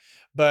whole show.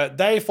 But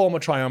they form a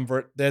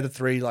triumvirate. They're the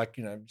three, like,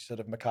 you know, sort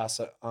of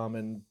Mikasa,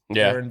 and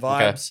Eren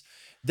vibes.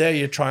 They're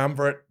your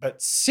triumvirate.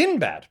 But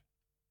Sinbad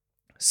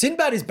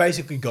is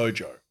basically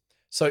Gojo.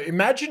 So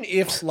imagine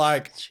if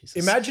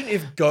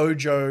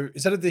Gojo,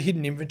 instead of the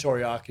hidden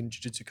inventory arc in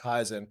Jujutsu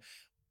Kaisen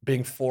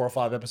being 4 or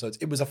 5 episodes,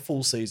 it was a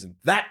full season.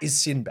 That is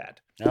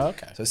Sinbad. Oh,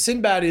 okay. So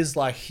Sinbad is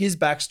like his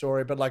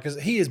backstory, but like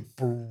he is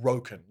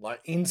broken.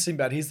 Like in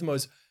Sinbad,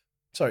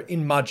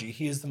 in Magi,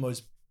 he is the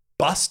most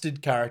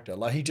busted character.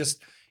 Like he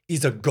just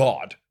is a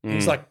god.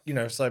 He's like, you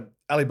know, so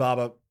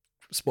Alibaba,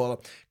 spoiler,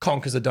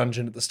 conquers a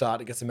dungeon at the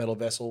start. It gets a metal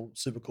vessel,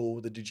 super cool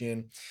with the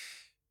Dijin.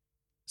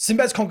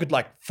 Sinbad's conquered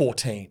like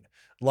 14.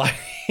 Like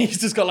he's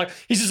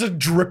just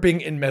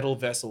dripping in metal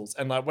vessels,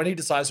 and like when he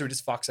decides to, he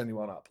just fucks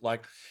anyone up.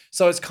 Like,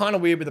 so it's kind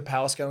of weird with the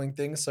power scaling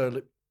thing.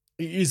 So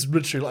he's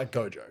literally like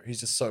Gojo. He's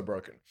just so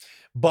broken.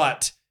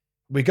 But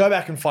we go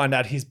back and find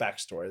out his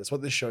backstory. That's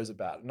what this show's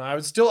about. And I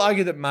would still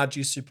argue that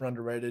Maji's super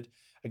underrated.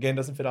 Again,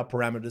 doesn't fit our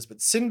parameters.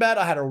 But Sinbad,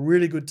 I had a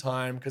really good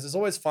time because it's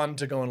always fun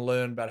to go and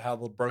learn about how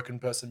the broken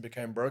person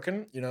became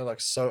broken. You know,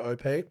 like so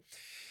OP,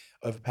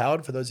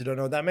 overpowered. For those who don't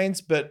know what that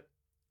means, but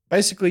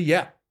basically,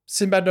 yeah.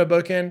 Sinbad no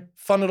Boken,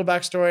 fun little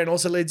backstory, and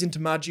also leads into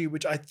Maji,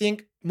 which I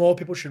think more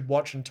people should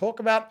watch and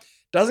talk about.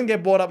 Doesn't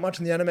get brought up much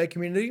in the anime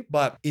community,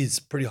 but is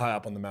pretty high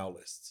up on the male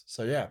lists.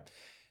 So yeah,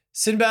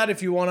 Sinbad,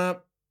 if you want to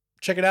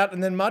check it out,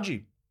 and then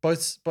Maji,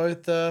 both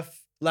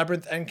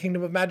Labyrinth and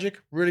Kingdom of Magic,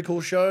 really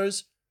cool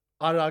shows.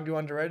 I'd argue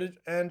underrated,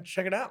 and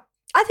check it out.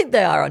 I think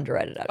they are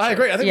underrated, actually. I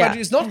agree. I think Maji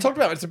is not talked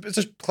about. It's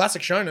a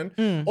classic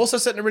shonen. Also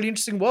set in a really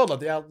interesting world,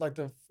 like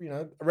the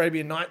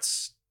Arabian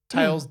Nights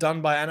tales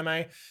done by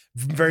anime,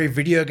 very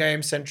video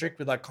game centric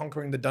with like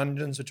conquering the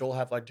dungeons, which all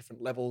have like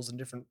different levels and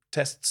different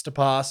tests to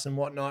pass and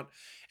whatnot.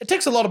 It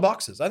ticks a lot of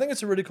boxes. I think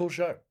it's a really cool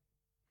show.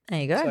 There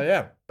you go. So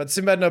yeah, but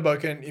Sinbad no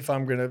Boken, if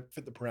I'm gonna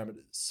fit the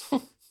parameters.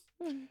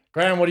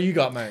 Graham, what do you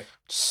got, mate?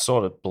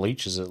 Sort of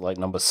bleaches at like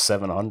number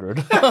 700.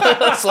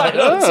 It's like,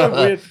 That's so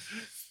weird.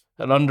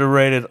 An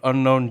underrated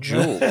unknown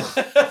jewel.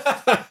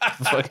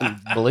 Fucking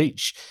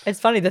Bleach. It's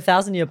funny, the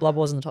 1,000-Year Blood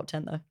was in the top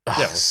 10, though.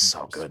 Yeah, It's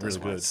so good. really That's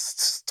why good.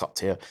 it's top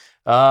tier.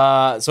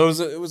 So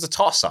it was a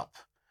toss up.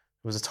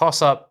 It was a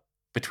toss up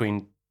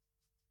between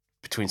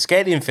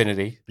Skate the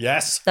Infinity,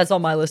 Yes. That's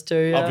on my list,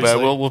 too. Yeah. Obviously.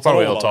 but we'll It's all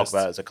probably on all our talk lists.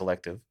 about it as a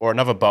collective, or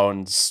another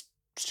Bones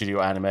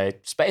studio anime,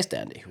 Space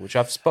Dandy, which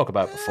I've spoke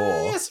about before.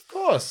 Yes, of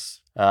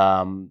course.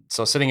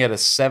 So sitting at a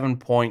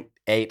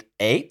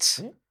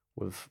 7.88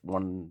 with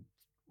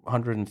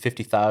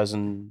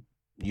 150,000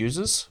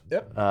 users.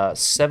 Yep.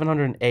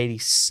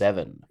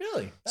 787.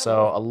 Really?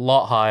 So a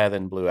lot higher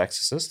than Blue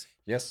Exorcist.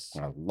 Yes.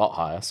 A lot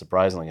higher,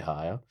 surprisingly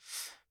higher.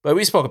 But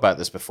we spoke about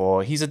this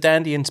before. He's a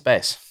dandy in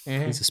space.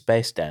 He's a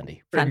space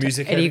dandy. Very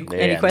Fantastic. music Any, heavy.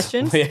 The any end.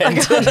 questions? The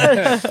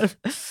end.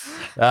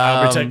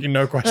 I'll be taking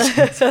no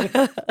questions.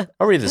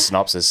 I'll read the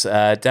synopsis.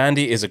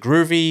 Dandy is a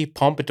groovy,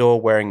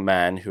 pompadour-wearing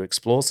man who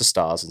explores the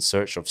stars in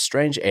search of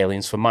strange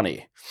aliens for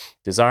money,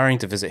 desiring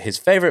to visit his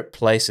favorite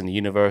place in the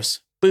universe,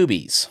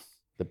 Boobies,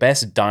 the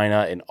best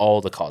diner in all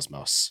the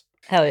cosmos.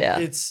 Hell yeah.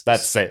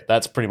 That's it.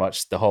 That's pretty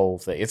much the whole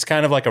thing. It's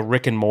kind of like a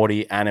Rick and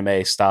Morty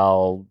anime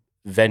style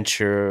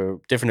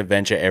different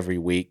adventure every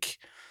week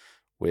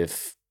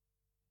with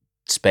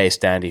Space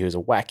Dandy, who's a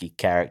wacky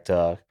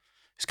character.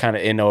 He's kind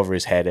of in over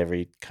his head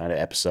every kind of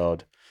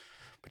episode,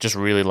 but just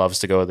really loves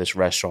to go to this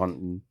restaurant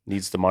and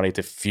needs the money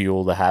to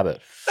fuel the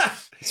habit.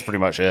 That's pretty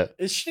much it.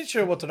 It's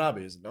Shinichiro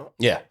Watanabe, is it not?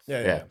 Yeah.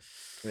 Yeah.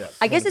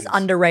 I guess it's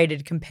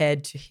underrated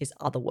compared to his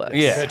other works.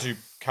 Yeah. Compared to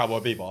Cowboy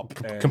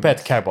Bebop. and Compared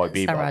to Cowboy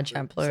Bebop. Samurai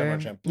Champloo. Samurai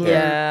Champloo.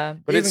 Yeah.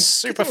 But Even it's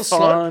super Kitten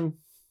fun.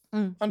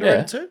 Underrated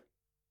Yeah. too?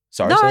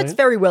 Sorry, No, sorry. it's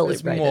very well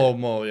It's rated.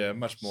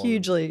 much more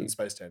Hugely than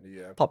Space Dandy,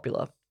 yeah.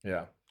 popular.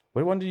 Yeah.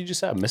 What one did you just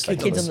say? I missed that.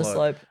 Kids on the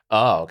Slope.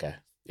 Oh, okay.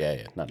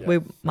 Yeah. No. We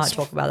might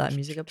talk about that in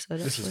music episode.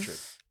 This Actually. is true.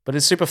 But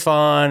it's super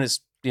fun. It's,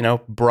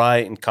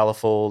 bright and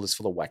colorful. It's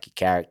full of wacky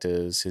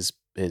characters.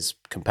 His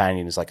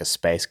companion is like a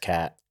space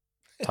cat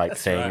type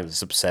thing. right.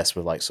 It's obsessed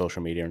with like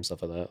social media and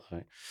stuff like that.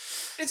 Like,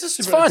 It's a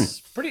super fun.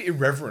 It's pretty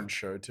irreverent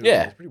show too.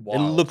 yeah, It's pretty it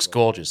wild. looks but-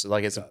 gorgeous.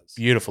 Like it's It a does.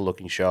 beautiful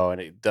looking show,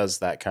 and it does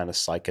that kind of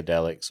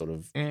psychedelic sort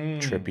of Mm.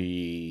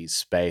 trippy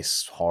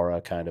space horror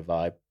kind of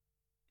vibe.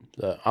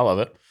 I love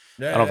it.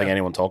 Yeah, I don't think yeah.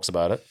 anyone talks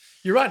about it.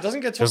 You're right. It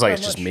doesn't get talked Feels like about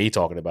it's just much. me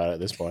talking about it at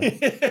this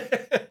point.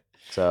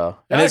 So,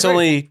 Yeah, and I it's agree.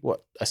 only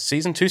what, a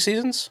season, 2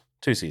 seasons?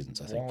 2 seasons,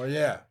 I think. Oh,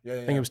 yeah. I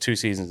think it was 2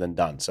 seasons and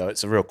done. So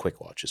it's a real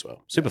quick watch as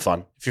well. Super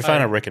fun. If you're a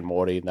fan of Rick and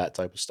Morty and that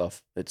type of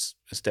stuff, it's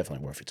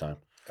definitely worth your time.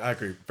 I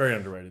agree. Very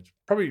underrated.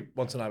 Probably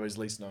Watanabe's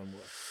least known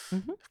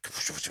work.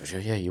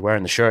 Yeah, you're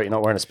wearing the shirt. You're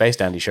not wearing a Space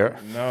Dandy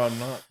shirt. No, I'm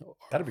not.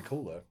 That'd be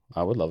cool though.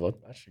 I would love one.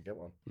 I should get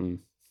one. Mm.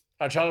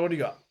 All right, Charlie, what do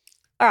you got?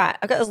 All right,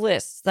 I've got this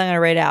list that I'm going to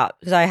read out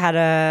because I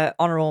had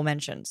honorable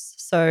mentions.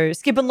 So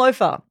Skip and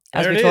Loafer,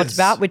 as There we it talked is.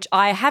 about, which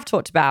I have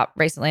talked about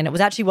recently, and it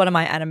was actually one of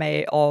my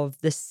anime of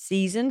the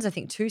seasons, I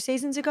think 2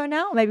 seasons ago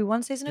now, or maybe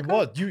 1 season ago.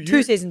 What?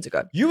 2 seasons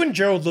ago. You and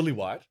Gerald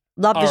Lillywhite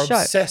Love are the show.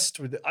 obsessed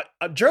with it.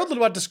 Gerald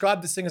Lillywhite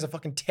described this thing as a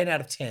fucking 10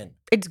 out of 10.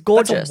 It's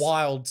gorgeous. That's a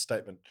wild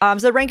statement. So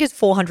the rank is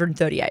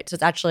 438, so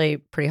it's actually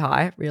pretty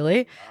high,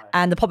 really.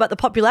 And the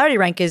popularity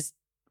rank is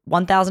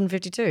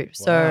 1,052.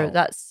 So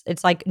Wow.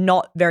 it's like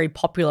not very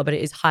popular, but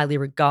it is highly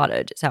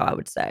regarded, is how I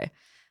would say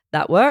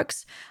that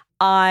works.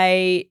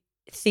 I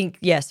think,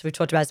 yes, we've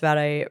talked about it's about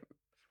a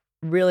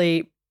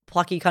really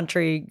plucky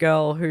country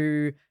girl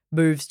who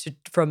moves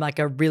from like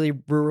a really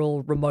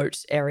rural,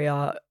 remote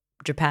area,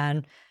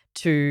 Japan,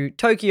 to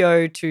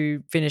Tokyo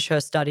to finish her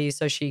studies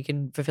so she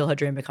can fulfill her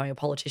dream of becoming a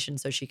politician,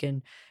 so she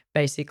can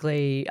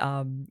basically,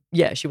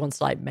 she wants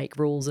to like make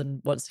rules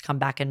and wants to come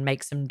back and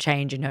make some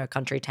change in her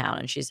country town.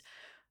 And she's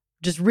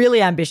just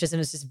really ambitious,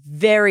 and it's just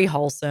very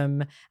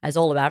wholesome. And it's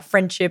all about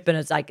friendship, and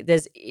it's like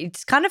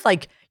it's kind of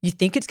like you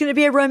think it's going to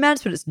be a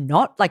romance, but it's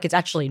not. Like it's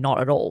actually not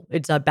at all.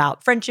 It's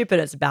about friendship,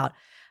 and it's about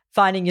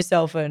finding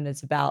yourself, and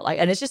it's about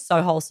and it's just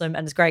so wholesome,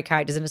 and it's great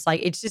characters, and it's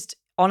like it's just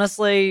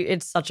honestly,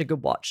 it's such a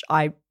good watch.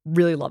 I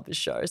really love this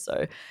show,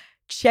 so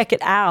check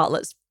it out.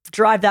 Let's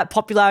drive that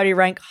popularity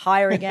rank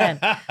higher again.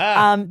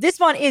 This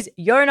one is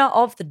Yona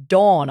of the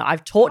Dawn.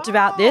 I've talked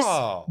about this.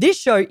 This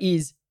show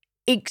is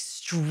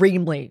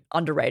extremely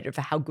underrated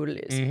for how good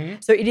it is. Mm-hmm.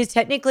 So it is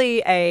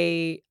technically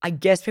I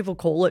guess people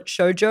call it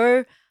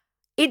shoujo.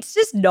 It's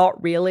just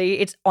not really.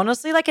 It's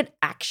honestly like an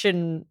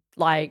action,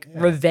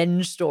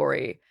 revenge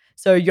story.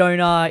 So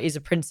Yona is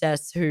a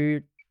princess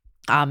who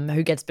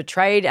gets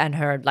betrayed, and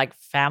her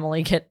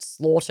family gets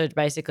slaughtered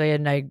basically,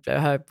 and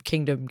her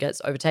kingdom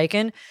gets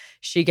overtaken.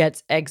 She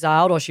gets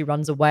exiled, or she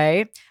runs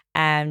away,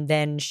 and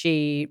then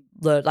she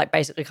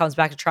basically comes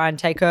back to try and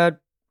take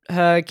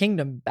her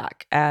kingdom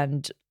back,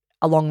 and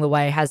along the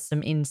way has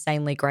some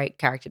insanely great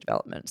character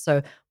development.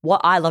 So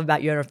what I love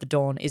about Yona of the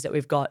Dawn is that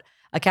we've got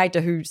a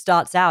character who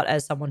starts out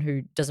as someone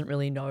who doesn't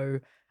really know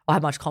or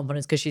have much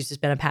confidence because she's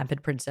just been a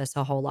pampered princess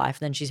her whole life.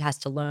 And then she has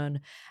to learn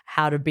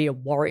how to be a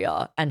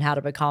warrior and how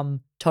to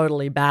become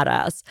totally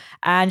badass.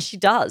 And she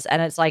does.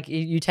 And it's like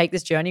you take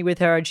this journey with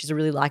her, and she's a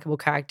really likable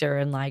character.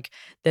 And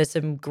there's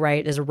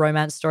a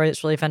romance story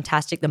that's really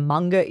fantastic. The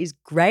manga is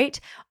great.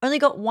 Only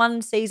got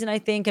one season, I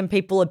think, and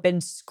people have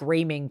been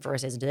screaming for a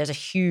season 2. There's a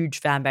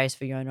huge fan base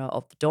for Yona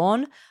of the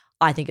Dawn.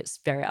 I think it's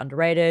very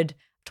underrated.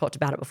 Talked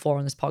about it before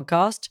on this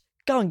podcast.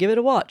 Go and give it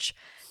a watch.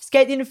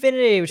 Skate the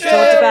Infinity, which we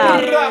talked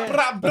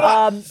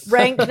about.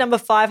 Rank number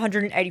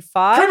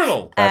 585.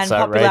 Criminal. And That's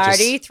popularity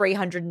outrageous.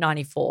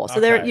 394. So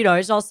Okay.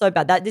 it's not so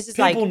bad. This is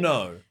People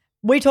know.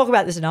 we talk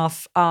about this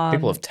enough.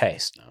 People have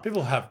taste now.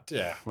 People have,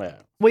 yeah.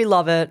 We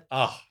love it.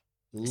 Oh,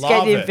 love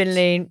Skate the it.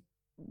 Infinity.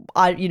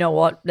 You know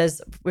what?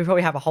 We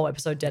probably have a whole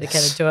episode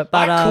dedicated to it.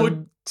 But I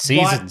could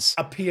seasons.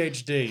 write a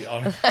PhD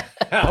on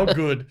how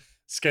good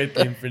Skate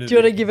the Infinity. do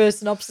you want to give a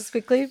synopsis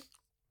quickly?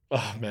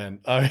 Oh man,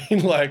 I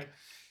mean,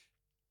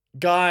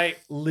 guy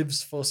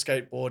lives for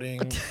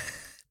skateboarding.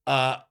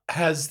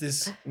 Has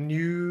this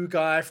new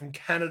guy from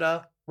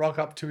Canada rock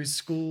up to his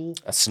school,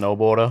 A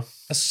snowboarder.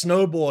 a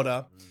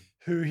snowboarder,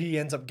 who he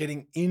ends up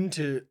getting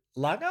into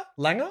Langer,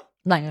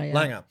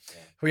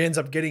 who he ends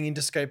up getting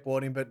into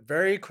skateboarding, but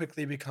very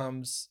quickly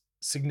becomes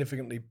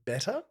significantly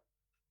better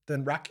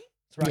than Raki.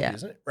 It's Raki, Yeah.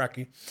 isn't it?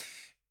 Raki.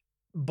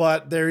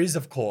 But there is,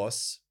 of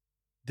course,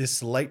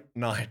 this late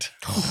night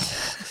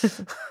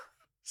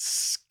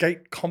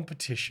skate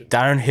competition.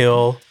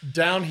 Downhill.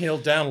 Downhill,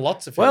 down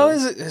lots of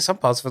hills. Well, some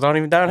parts of it aren't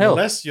even downhill.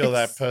 Unless you're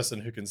that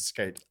person who can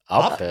skate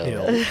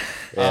Uphill. uphill.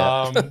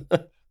 Yeah.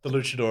 The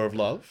Luchador of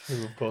Love,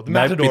 who of course, the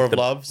Might be Matador of the-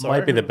 Love, sorry.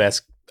 Might be the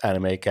best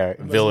anime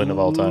character, Most villain of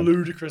all time.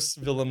 Ludicrous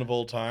villain of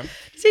all time.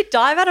 Does he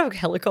dive out of a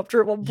helicopter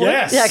at one point?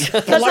 Yes, Yeah,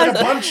 like a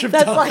bunch of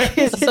That's like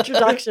his times.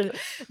 introduction.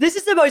 This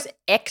is the most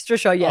extra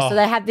show, yes. Oh. So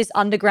they have this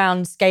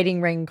underground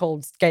skating ring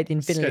called Skate the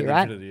Infinity, Skate the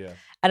right? Infinity, yeah.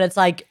 And it's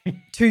like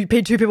two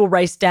people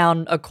race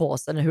down a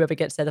course, and whoever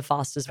gets there the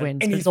fastest wins.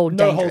 But it's all no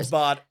dangerous. holds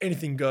barred,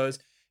 anything goes.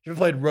 You ever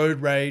played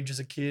Road Rage as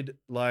a kid?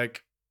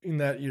 In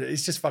that,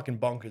 it's just fucking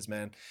bonkers,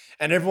 man.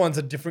 And everyone's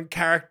a different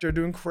character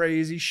doing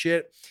crazy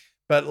shit.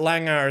 But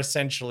Langer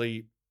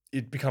essentially,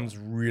 it becomes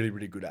really,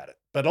 really good at it.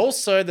 But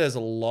also, there's a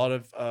lot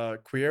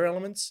of queer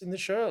elements in the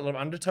show, a lot of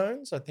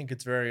undertones. I think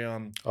it's very Oh,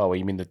 well,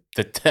 you mean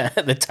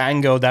the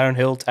tango,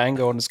 downhill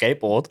tango on the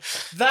skateboard?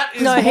 That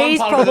is No, the one he's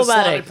part of it that's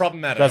slightly problematic.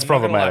 problematic. That's I'm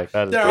not gonna lie. problematic.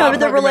 That is There No, are but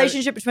the problematic-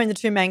 relationship between the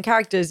two main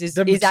characters is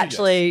Yes.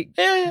 actually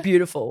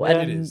beautiful. It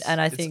And, is. and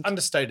I It's think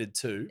understated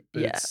too.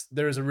 But Yeah.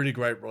 there is a really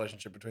great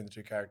relationship between the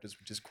two characters,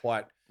 which is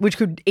quite which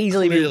could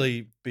easily be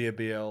clearly be a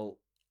BL,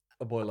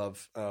 a boy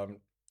love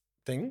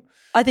thing.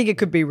 I think it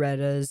could be read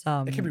as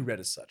It can be read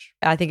as such.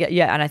 I think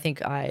and I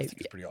think I think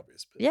it's pretty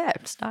obvious. But,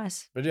 it's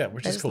nice. but yeah,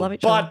 which They is just cool. love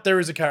each But other. there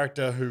is a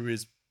character who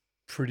is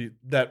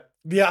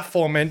the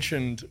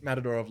aforementioned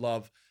Matador of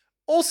Love,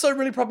 also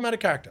really problematic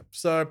character.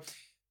 So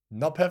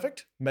not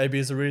perfect. Maybe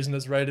is the reason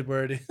it's rated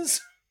where it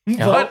is.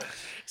 But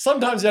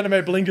sometimes the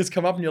anime blinkers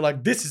come up and you're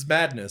like, this is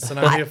madness, and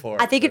I'm here for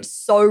it. I think But- it's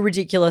so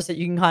ridiculous that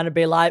you can kind of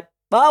be like,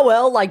 oh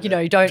well, you know,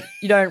 you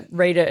don't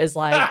read it as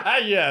like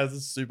yeah,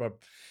 it's super.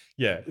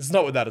 Yeah, it's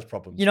not without its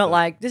problems. you're not but-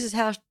 like this is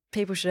how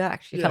people should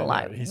act. You're Yeah, kind of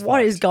no, like, he's what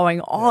fucked. is going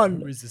Yeah,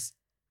 on? who is this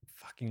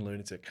fucking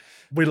lunatic?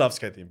 We love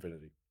Skate the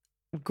Infinity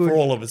Good for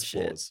all of its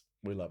shit. flaws.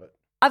 We love it.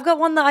 I've got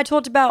one that I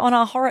talked about on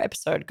our horror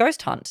episode.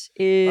 Ghost Hunt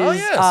is Oh,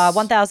 yes.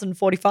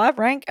 1045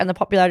 rank and the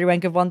popularity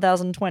rank of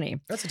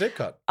 1020. That's a deep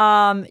cut.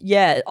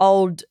 Yeah,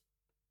 old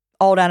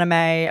anime.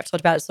 I've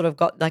talked about it. Sort of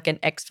got like an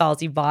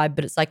X-Filesy vibe,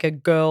 but it's like a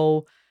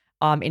girl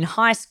in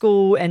high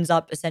school ends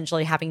up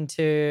essentially having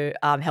to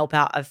help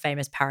out a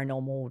famous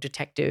paranormal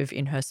detective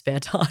in her spare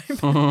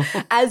time,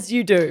 as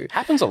you do.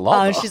 Happens a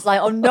lot. though. She's like,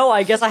 oh no,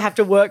 I guess I have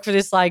to work for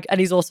this. And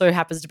he's also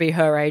happens to be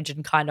her age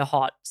and kind of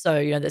hot. So,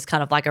 you know, there's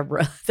kind of like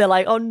they're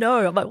like, oh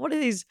no. I'm like, what are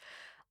these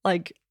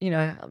like,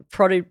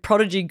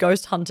 prodigy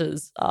ghost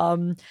hunters.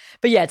 But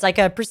yeah, it's like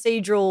a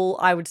procedural,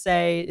 I would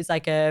say. It's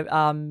like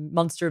a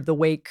monster of the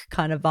week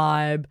kind of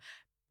vibe,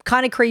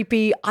 kind of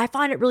creepy. I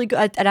find it really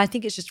good, and I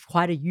think it's just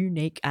quite a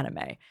unique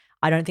anime.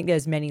 I don't think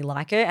there's many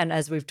like it, and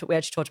as we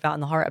actually talked about in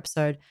the horror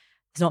episode,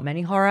 there's not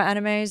many horror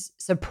animes,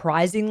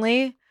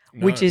 surprisingly,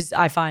 which is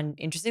I find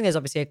interesting. There's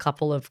obviously a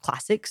couple of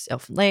classics,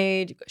 Elfen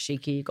Lied, you've got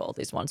Shiki, you've got all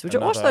these ones, which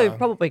are also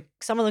probably,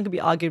 some of them could be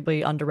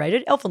arguably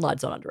underrated. Elfen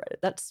Lied's not underrated.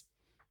 That's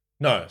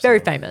very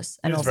famous,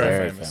 and also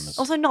very famous.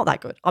 Also not that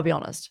good, I'll be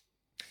honest.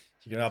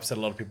 You're gonna upset a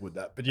lot of people with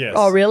that, but yes.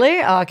 Oh,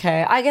 really?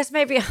 Okay. I guess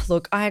maybe.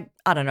 Look, I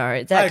don't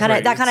know that kind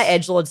of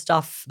edgelord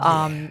stuff.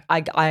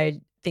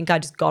 I think I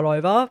just got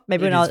over.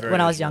 Maybe when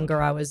I was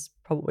younger, I was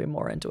probably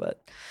more into it.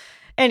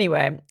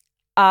 Anyway,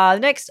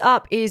 next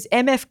up is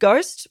MF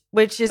Ghost,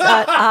 which is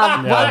at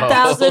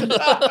 1,000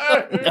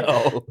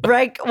 No.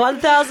 rank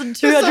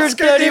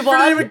 1,231.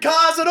 Not even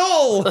cars at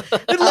all.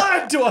 It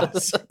lied to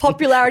us.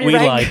 Popularity We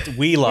rank.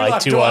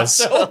 lied to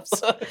us.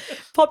 ourselves.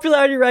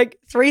 Popularity rank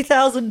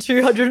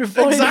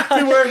 3,249.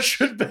 Exactly where it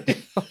should be.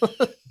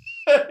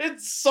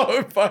 It's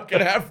so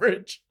fucking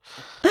average.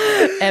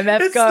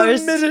 MF It's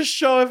Ghost. the middest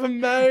show ever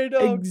made.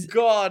 Oh,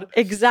 God.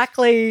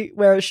 Exactly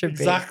where it should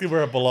be. Exactly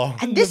where it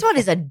belongs. And this one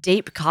is a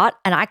deep cut,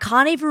 and I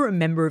can't even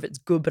remember if it's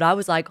good, but I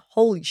was like,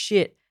 holy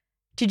shit.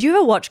 Did you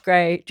ever watch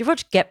Did you ever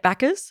watch Get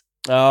Backers?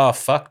 Oh,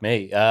 fuck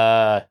me.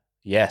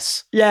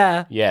 Yes.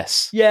 Yeah.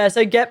 Yes. Yeah,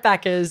 so Get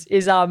Backers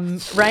is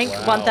rank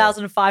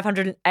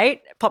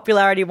 1,508,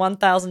 popularity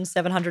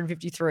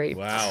 1,753.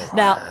 Wow.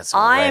 Now, That's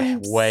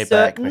I'm way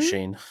back certain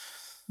machine.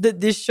 that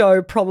this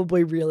show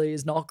probably really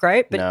is not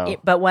great, but No.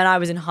 but when I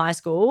was in high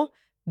school,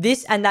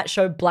 this and that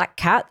show Black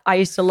Cat I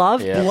used to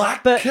love. Yeah.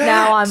 Black But Cat.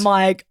 now I'm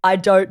like, I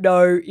don't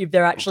know if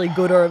they're actually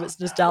good or if it's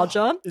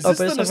nostalgia. Is or this if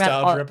we're the just talking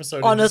about- nostalgia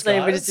episode? Honestly,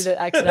 in we just disguise? did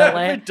it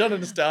accidentally. We've done a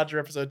nostalgia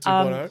episode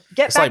 2.0.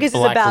 Get It's like Backers is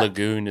Black about.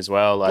 Lagoon as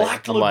well. Like,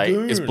 Black I'm like, is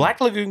Lagoon.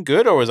 Black Lagoon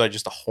good or was I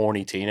just a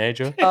horny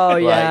teenager? Oh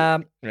Like, yeah,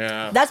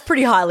 Yeah. that's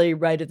pretty highly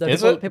rated though.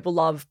 Is People, it? people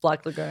love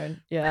Black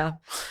Lagoon. Yeah.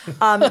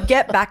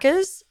 Get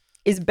Backers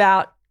is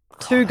about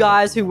two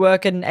guys who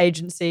work at an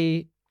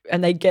agency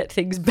and they get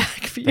things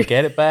back for you. They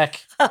get it back.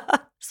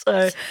 So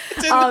It's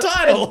in the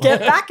title. Get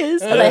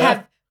Backers,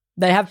 and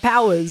they have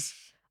powers,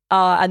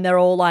 and they're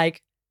all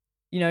like,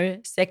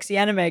 sexy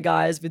anime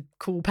guys with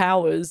cool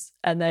powers,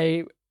 and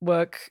they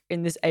work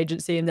in this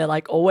agency, and they're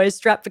like always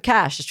strapped for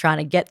cash, just trying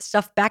to get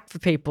stuff back for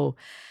people.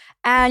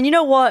 And you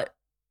know what?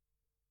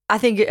 I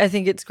think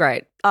it's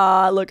great.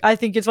 Look, I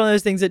think it's one of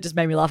those things that just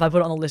made me laugh. I put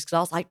it on the list because I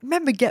was like,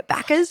 remember Get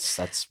Backers?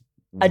 That's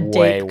A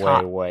way, deep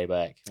cut. way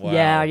back.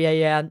 Wow.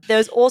 Yeah.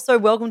 There's also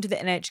Welcome to the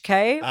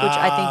NHK, which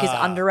I think is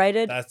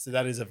underrated.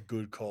 That is a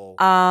good call.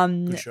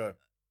 Um, Good show.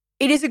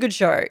 It is a good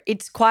show.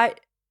 It's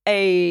quite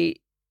a.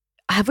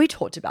 Have we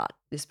talked about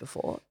this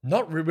before?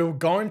 Not really. We were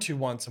going to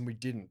once and we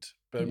didn't,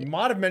 but we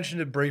might have mentioned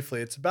it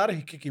briefly. It's about a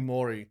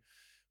hikikomori,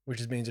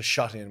 which means a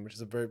shut-in, which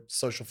is a very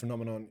social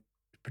phenomenon,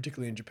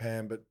 particularly in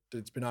Japan, but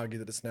it's been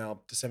argued that it's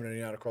now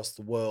disseminating out across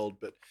the world.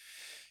 But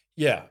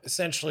yeah,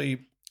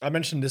 essentially, I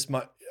mentioned this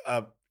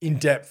in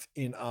depth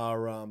in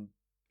our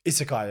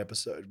isekai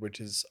episode, which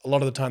is a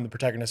lot of the time the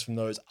protagonists from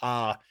those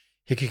are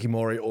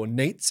hikikomori or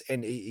NEETs,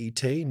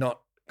 N-E-E-T,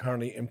 not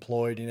currently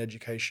employed in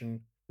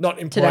education, not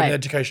employed in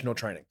education or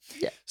training.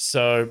 Yeah.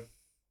 So,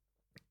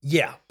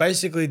 yeah,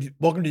 basically,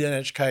 Welcome to the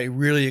NHK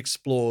really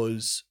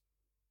explores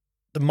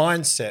the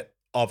mindset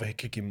of a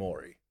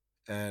hikikomori,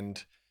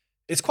 and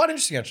it's quite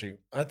interesting, actually.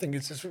 I think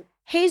it's just.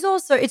 He's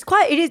also,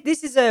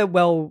 this is a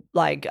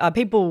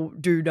people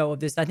do know of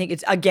this. I think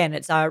it's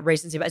a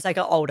recency, but it's like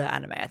an older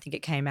anime. I think it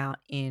came out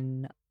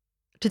in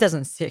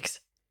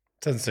 2006.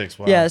 2006,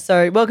 wow. Yeah,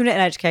 so Welcome to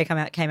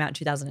NHK came out in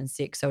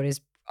 2006, so it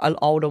is an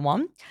older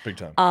one. Big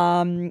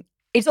time.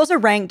 It's also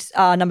ranked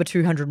number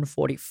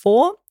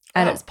 244,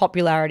 and its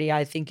popularity,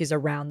 I think, is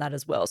around that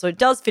as well. So it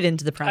does fit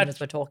into the parameters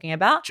we're talking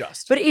about.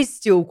 But it is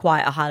still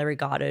quite a highly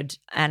regarded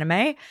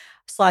anime.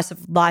 Slice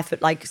of life,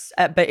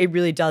 but it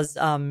really does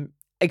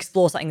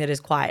explore something that is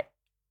quite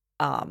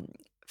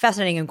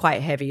fascinating and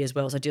quite heavy as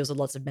well. So it deals with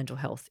lots of mental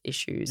health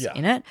issues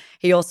in it.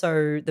 He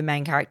also, the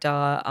main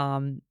character,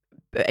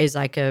 is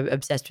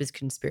obsessed with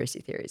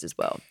conspiracy theories as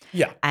well.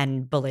 Yeah.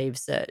 And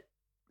believes that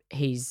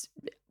he's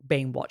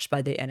being watched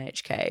by the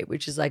NHK,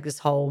 which is like this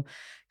whole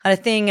kind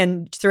of thing.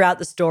 And throughout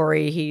the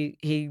story,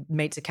 he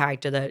meets a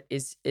character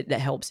that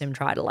helps him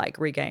try to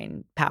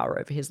regain power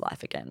over his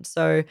life again.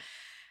 So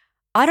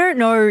I don't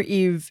know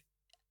if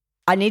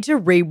I need to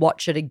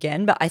rewatch it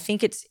again, but I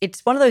think it's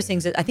one of those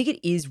things that I think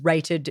it is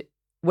rated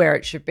where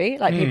it should be.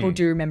 People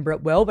do remember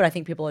it well, but I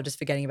think people are just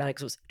forgetting about it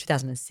because it was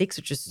 2006,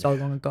 which is so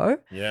long ago.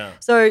 Yeah.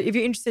 So if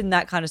you're interested in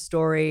that kind of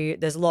story,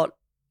 there's a lot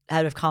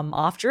that have come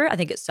after it. I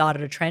think it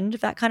started a trend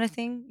of that kind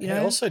in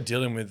know. Also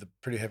dealing with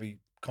pretty heavy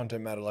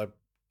content matter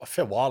a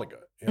fair while ago.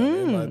 You know what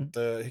I mean?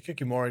 The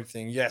hikikomori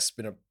thing, yes,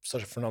 been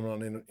such a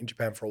phenomenon in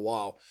Japan for a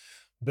while,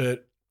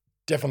 but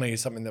definitely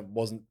something that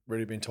wasn't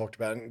really being talked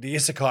about. And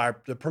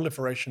the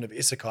proliferation of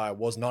isekai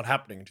was not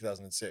happening in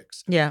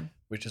 2006. Yeah.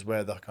 Which is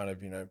where the kind of,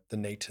 the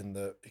NEET and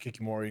the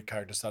Hikikomori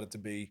character started to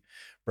be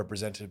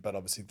represented, but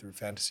obviously through a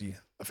fantasy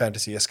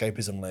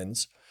escapism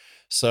lens.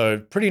 So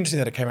pretty interesting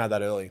that it came out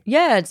that early.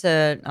 Yeah, it's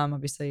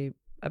obviously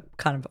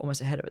kind of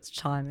almost ahead of its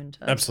time in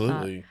terms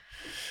Absolutely.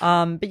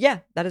 of that. But yeah,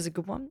 that is a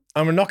good one.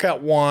 I'm going to knock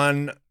out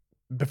one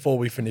before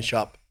we finish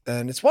up.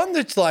 And it's one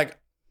that's like,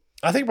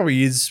 I think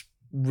probably is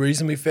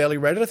reasonably fairly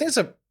rated. I think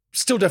it's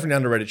still definitely an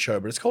underrated show,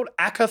 but it's called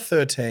Aka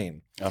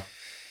 13. Oh.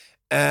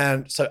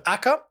 And so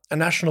Aka, a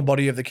national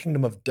body of the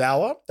Kingdom of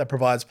Dowa that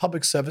provides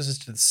public services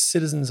to the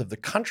citizens of the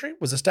country,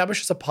 was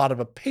established as a part of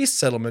a peace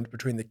settlement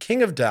between the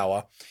King of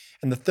Dowa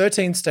and the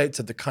 13 states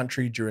of the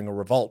country during a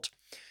revolt.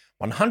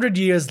 100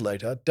 years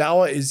later,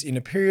 Dowa is in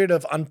a period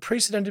of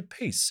unprecedented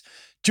peace,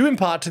 due in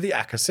part to the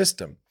Aka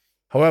system.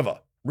 However,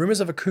 rumors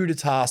of a coup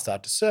d'etat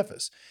start to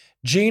surface.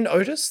 Gene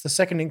Otis, the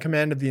second in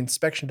command of the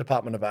inspection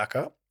department of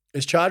Aka,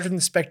 is charged with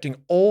inspecting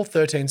all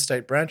 13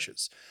 state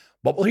branches.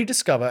 What will he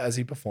discover as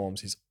he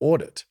performs his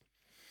audit?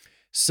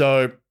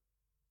 So,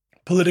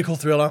 political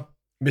thriller,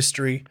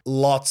 mystery,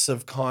 lots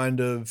of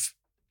kind of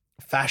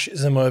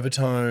fascism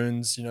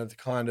overtones, the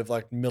kind of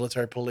like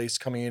military police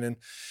coming in and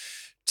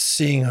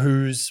seeing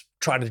who's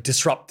trying to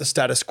disrupt the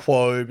status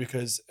quo and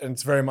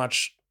it's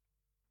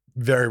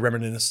very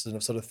reminiscent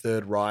of sort of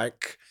Third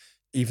Reich,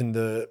 even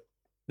the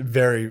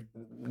very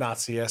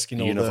Nazi-esque,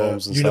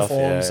 uniforms the and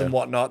uniforms stuff. and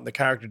whatnot, and the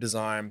character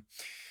design.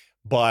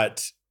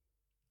 But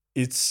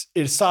it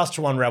starts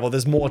to unravel.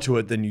 There's more to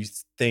it than you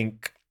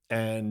think.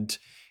 And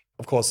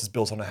of course, it's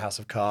built on a house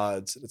of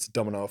cards. It's a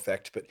domino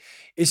effect. But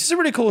it's just a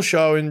really cool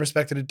show in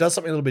respect that it does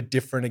something a little bit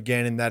different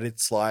again, in that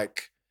it's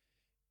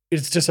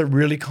just a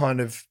really kind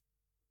of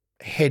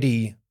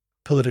heady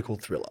political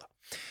thriller.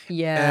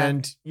 Yeah.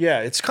 And yeah,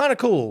 it's kind of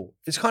cool.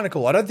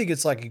 I don't think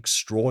it's like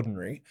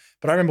extraordinary,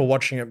 but I remember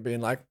watching it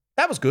being like,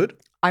 that was good.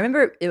 I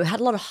remember it had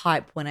a lot of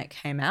hype when it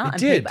came out. It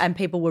did. And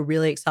people were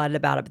really excited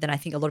about it. But then I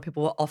think a lot of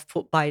people were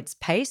off-put by its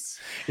pace.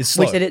 It's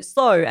slow. We said it's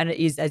slow, and it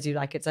is, as you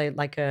like, it's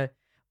a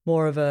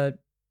more of a,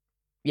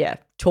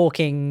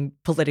 talking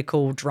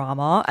political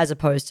drama as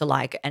opposed to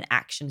like an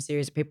action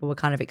series that people were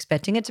kind of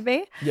expecting it to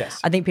be. Yes.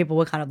 I think people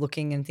were kind of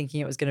looking and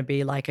thinking it was going to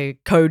be like a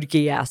Code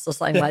Geass or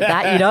something like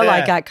that,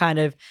 like that kind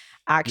of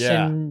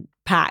action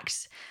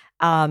packed.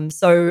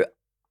 So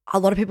a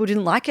lot of people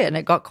didn't like it, and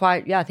it got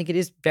quite, I think it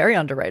is very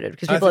underrated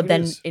because people have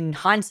then in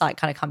hindsight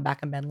kind of come back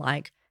and been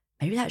like,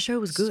 maybe that show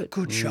was good. It's a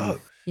good show.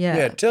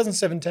 Yeah.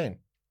 2017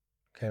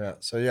 came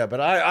out. So yeah, but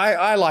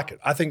I like it.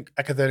 I think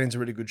Aka 13 is a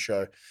really good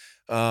show.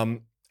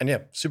 And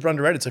yeah, super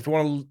underrated. So if you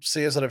want to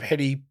see a sort of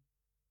heady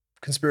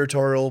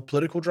conspiratorial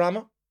political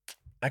drama,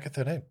 Aka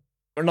 13.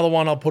 Another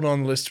one I'll put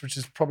on the list, which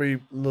is probably a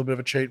little bit of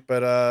a cheat,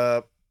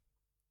 but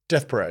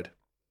Death Parade.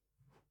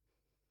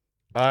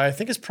 I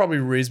think it's probably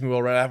reasonably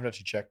well rated. I haven't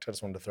actually checked. I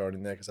just wanted to throw it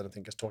in there because I don't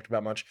think it's talked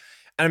about much.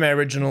 Anime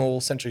original,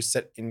 essentially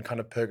set in kind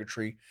of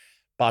purgatory.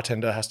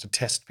 Bartender has to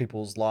test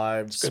people's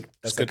lives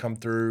as they come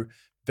through.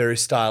 Very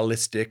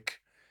stylistic,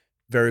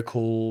 very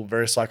cool,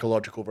 very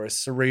psychological, very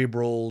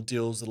cerebral,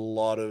 deals with a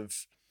lot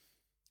of,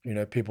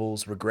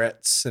 people's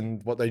regrets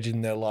and what they did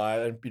in their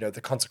life, and,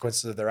 the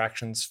consequences of their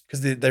actions.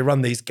 Because they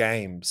run these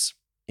games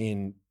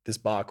in this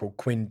bar called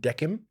Quinn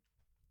Decim.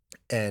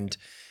 And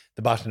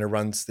the bartender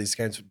runs these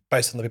games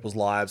based on the people's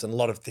lives, and a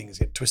lot of things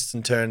get twists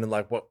and turned, and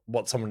like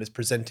what someone is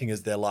presenting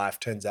as their life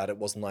turns out it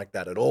wasn't like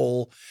that at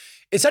all.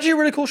 It's actually a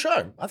really cool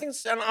show.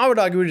 And I would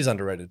argue it is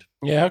underrated.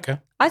 Yeah, okay.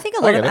 I think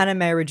a lot of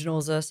anime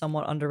originals are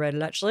somewhat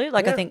underrated, actually.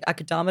 Like, I think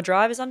Akadama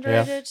Drive is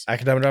underrated.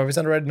 Akadama Drive is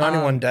underrated.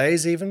 91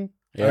 Days even.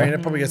 Yeah. I mean,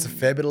 it probably gets a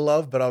fair bit of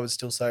love, but I would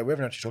still say we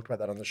haven't actually talked about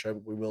that on the show,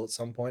 but we will at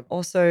some point.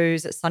 Also,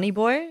 is it Sunny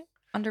Boy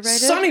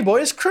underrated? Sunny Boy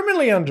is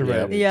criminally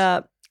underrated. Yeah.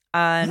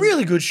 And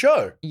really good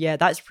show. Yeah,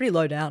 that's pretty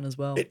low down as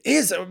well. It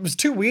is. It was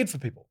too weird for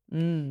people.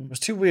 It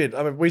was too weird.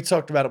 I mean, we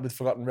talked about it with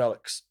Forgotten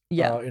Relics.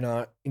 Yeah. In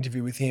our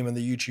interview with him and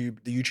the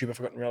YouTuber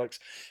Forgotten Relics,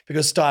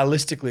 because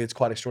stylistically it's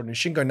quite extraordinary.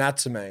 Shingo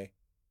Natsume,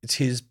 it's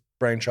his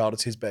brainchild,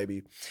 it's his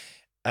baby,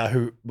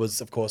 who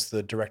was, of course,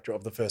 the director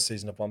of the first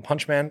season of One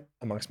Punch Man,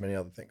 amongst many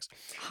other things.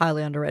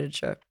 Highly underrated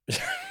show.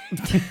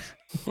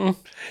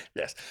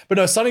 Yes. But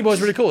no, Sunny Boy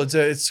is really cool.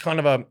 It's kind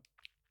of a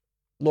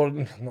not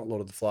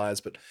Lord of the Flies,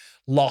 but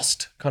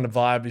Lost kind of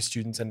vibe. These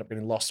students end up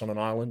getting lost on an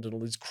island and all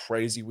this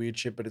crazy weird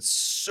shit, but it's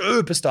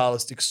super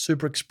stylistic,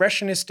 super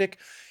expressionistic.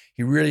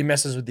 He really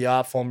messes with the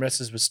art form,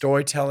 messes with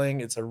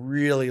storytelling. It's a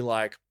really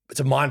it's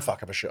a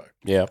mindfuck of a show.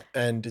 Yeah.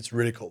 And it's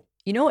really cool.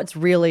 You know what's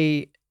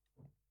really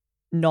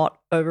not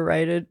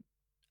underrated,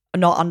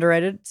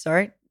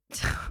 sorry,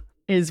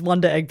 is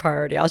Wonder Egg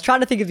Priority. I was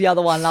trying to think of the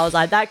other one, and I was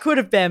like, that could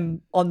have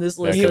been on this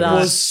list. It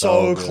was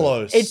so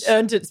close. It's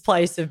earned its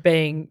place of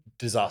being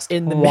disaster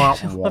in the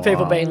middle of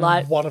people being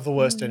like, one of the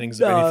worst endings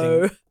of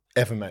anything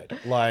ever made.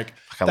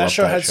 That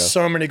show had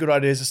so many good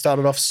ideas. It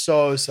started off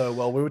so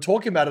well. We were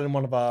talking about it in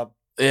one of our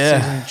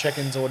season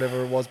check-ins or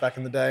whatever it was back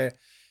in the day.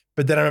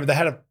 But then I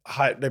remember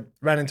they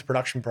ran into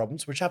production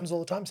problems, which happens all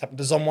the time. It's happened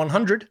to Zom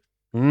 100.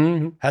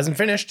 Mhm. Hasn't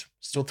finished.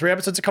 Still 3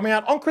 episodes are coming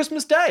out on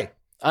Christmas Day.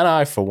 And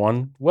I, for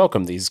one,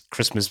 welcome these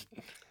Christmas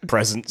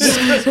presents.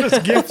 Christmas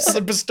gifts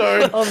are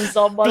bestowed. Of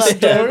someone I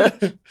guess.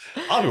 Bestowed.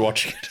 I'll be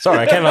watching it. Sorry,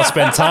 I cannot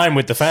spend time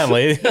with the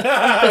family. Excuse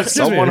me,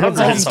 Someone I've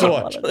got else things to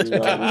watch. Out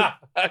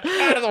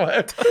of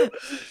the way.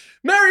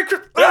 Merry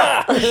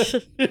Christmas.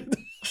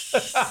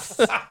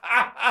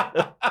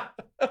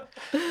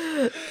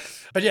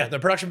 But yeah, the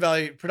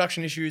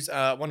production issues,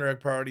 Wonder Egg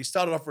Priority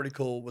started off really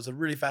cool, was a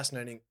really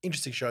fascinating,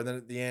 interesting show. Then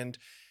at the end,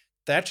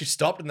 they actually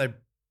stopped and they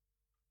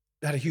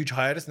had a huge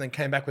hiatus and then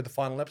came back with the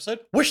final episode.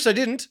 Wish they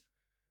didn't.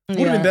 Would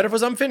have been better if it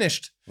was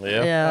unfinished.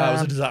 Yeah. It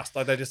was a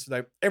disaster.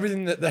 Like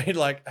everything that they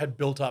like had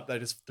built up, they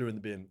just threw in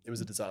the bin. It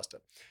was a disaster.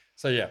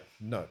 So yeah,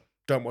 no,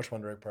 don't watch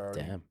Wonder Egg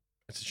Priority. Damn.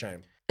 It's a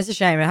shame. It's a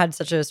shame. It had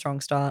such a strong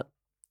start.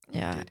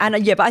 Yeah. And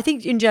but I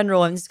think in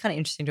general, and this is kind of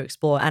interesting to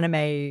explore,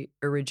 anime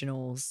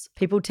originals,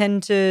 people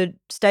tend to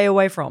stay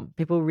away from.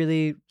 People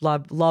really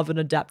love an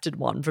adapted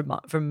one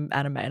from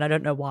anime, and I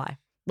don't know why.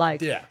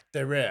 Like, Yeah,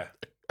 they're rare.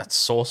 That's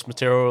source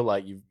material.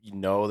 Like, you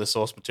know the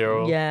source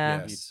material.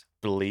 yeah, Yes.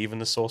 Believe in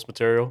the source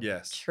material.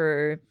 Yes.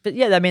 true. But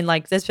yeah, I mean,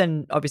 like, there's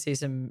been obviously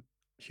some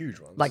Huge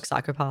ones. like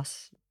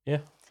psychopaths, Yeah.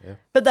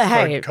 but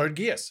hey, Code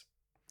Geass,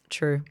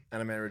 true.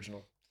 anime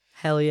original.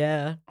 Hell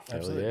yeah,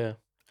 Absolutely. Hell yeah.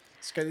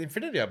 Skate the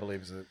Infinity, I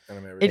believe, is an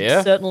anime it original.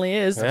 Yeah. certainly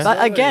is. Yeah.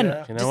 But again,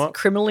 Yeah. You know just what?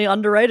 criminally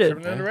underrated.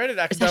 Criminally underrated.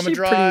 It's Akadama actually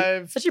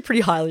Drive. It's actually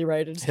pretty highly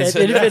rated. Is Skate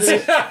it? the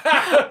Infinity.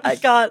 I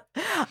can't.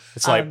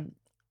 It's like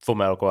Full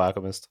Metal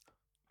Alchemist.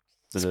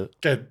 Is it?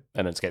 Good.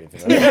 And it's getting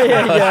things.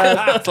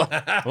 Yeah. It's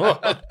like,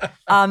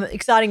 whoa.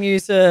 Exciting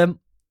news.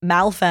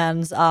 Mal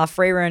fans.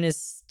 Freerun is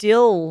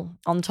still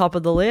on top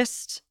of the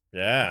list.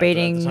 Yeah.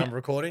 Beating- At the time of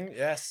recording.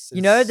 Yes.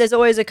 You know, there's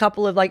always a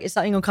couple of like,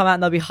 something will come out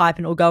and they'll be hype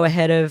and it'll go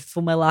ahead of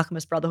Full Metal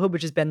Alchemist Brotherhood,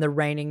 which has been the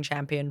reigning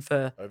champion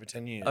for over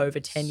 10 years. over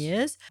 10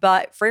 years.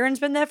 But Freerun's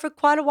been there for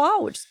quite a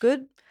while, which is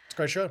good. It's a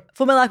great show.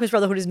 Full Metal Alchemist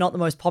Brotherhood is not the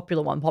most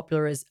popular one.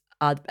 Popular is,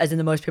 as in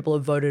the most people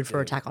have voted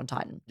for Attack on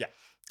Titan. Yeah.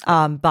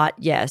 But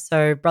yeah,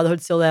 so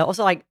Brotherhood's still there.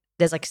 Also, like,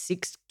 there's like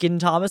 6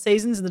 Gintama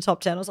seasons in the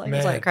top 10 or something.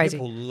 It's like crazy.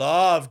 People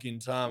love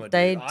Gintama. Dude.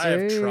 They I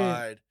have do.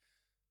 tried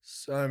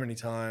so many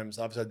times.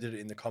 Obviously, I did it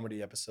in the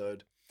comedy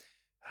episode.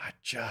 I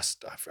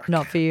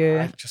Not for you.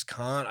 I just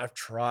can't. I've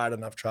tried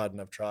and I've tried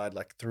and I've tried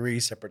like 3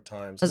 separate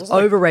times. It's It's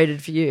like-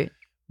 overrated for you.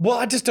 well,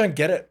 I just don't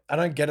get it. I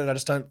don't get it. I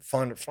just don't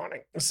find it funny.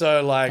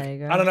 So like, There you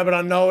go. I don't know, but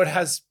I know it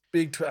has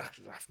big.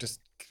 I've just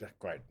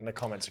great. And the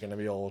comments are going to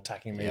be all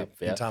attacking me, Yep.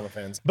 Gintama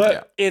fans.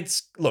 But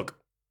it's look,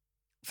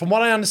 from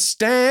what I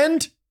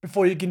understand,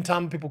 before you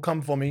Gintama people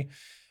come for me,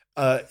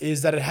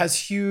 is that it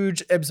has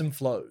huge ebbs and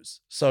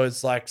flows. So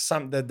it's like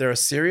that there are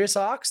serious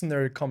arcs and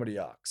there are comedy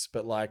arcs.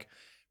 But like,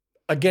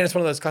 again, it's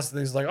one of those classic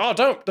things like, oh,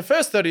 don't. The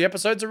first 30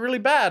 episodes are really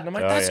bad. And I'm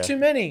like, Oh, that's yeah. too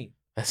many.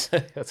 That's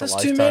That's a too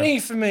lifetime. many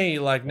for me.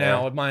 Like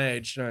now Yeah. at my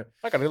age, you know.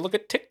 I gotta look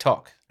at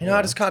TikTok.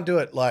 I just can't do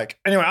it. Like,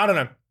 anyway, I don't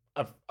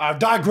know. I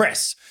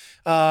digress.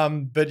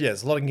 But yeah,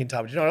 there's a lot of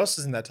Gintama. Do you know what else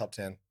is in that top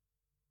 10?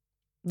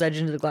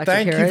 Legend of the Galactic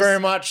Thank Heroes. you very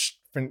much.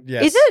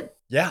 Yes. Is it?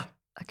 Yeah.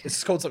 Okay.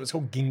 It's called something. It's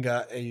called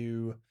Ginga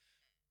Au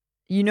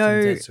You know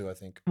Sentetsu, I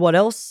think. what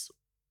else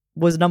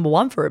was number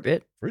 1 for a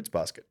bit? Fruits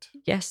Basket.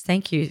 Yes,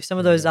 thank you. Some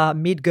of those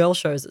mid-girl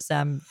shows that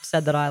Sam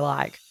said that I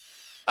like.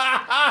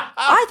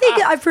 I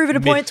think I've proven a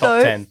point Mid-top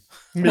though. 10.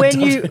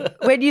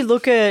 When you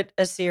look at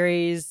a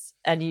series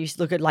and you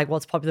look at like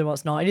what's popular and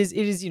what's not, it is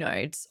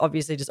it's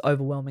obviously just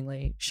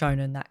overwhelmingly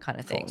shonen, that kind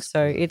of thing. course.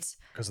 So it's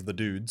Because of the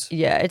dudes.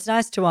 yeah, it's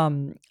nice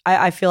to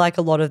I feel like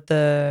a lot of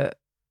the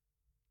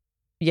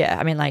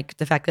I mean, like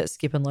the fact that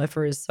Skip and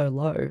Loafer is so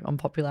low on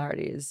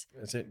popularity is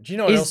That's it. Do you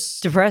know what else?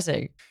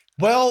 depressing.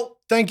 Well,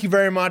 thank you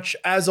very much.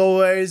 As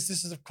always,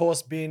 this has, of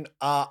course, been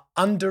our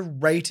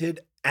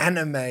underrated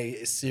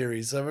anime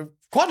series. So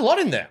quite a lot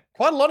in there.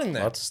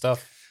 Lots of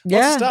stuff.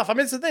 Lots of stuff. I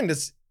mean, it's the thing.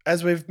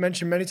 As we've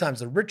mentioned many times,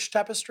 the rich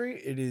tapestry,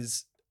 it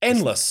is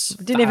endless.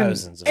 Didn't even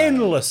Thousands of hours.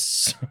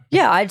 Endless.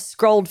 Yeah, I'd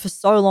scrolled for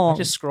so long. I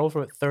just scrolled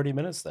for 30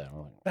 minutes there.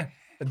 I'm like,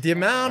 The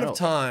amount Wow. of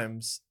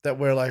times that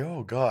we're like,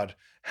 oh God,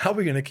 how are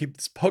we going to keep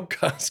this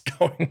podcast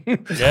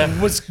going? Yeah.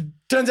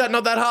 Turns out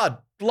not that hard.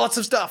 Lots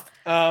of stuff.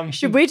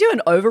 Should we do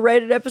an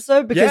overrated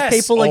episode? Because yes.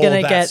 people are Oh,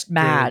 going to that's get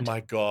mad. good. My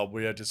God,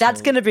 we are just.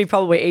 That's going to be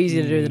probably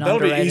easier to do than That'll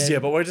underrated. be easier,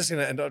 but we're just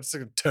going to end up just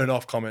gonna turn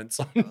off comments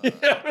on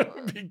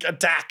be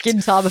attacked.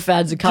 Gintama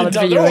fans are coming for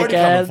They're you already coming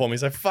again. for me,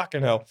 so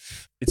fucking hell.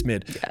 It's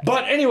mid.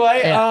 But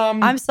anyway, Yeah.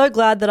 I'm so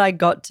glad that I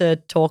got to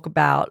talk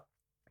about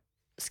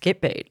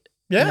Skip Beat.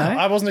 yeah, you know?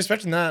 I wasn't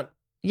expecting that.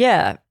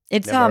 Yeah,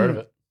 it's never heard of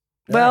it,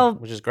 Yeah. well,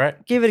 which is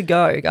great. give it a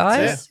go, Yeah.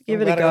 guys.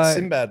 Give I'm it a glad I got go.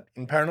 Sinbad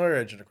and Paranoia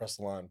Agent across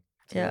the line.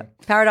 Yeah,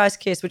 Paradise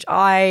Kiss, which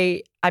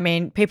I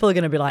mean, people are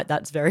going to be like,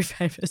 that's very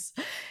famous.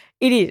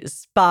 It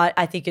is, but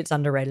I think it's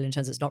underrated in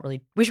terms of it's not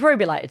really. We should probably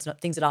be like, it's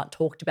not things that aren't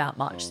talked about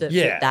much. That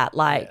Yeah. fit that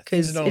like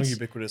Things because are not it's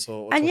ubiquitous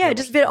or and talked yeah, about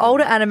just a much. bit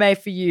older anime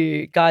for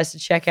you guys to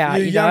check out.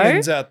 You You know,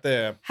 youngins out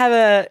there. have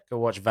a Go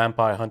watch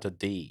Vampire Hunter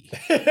D.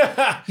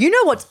 you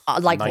know what's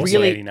like really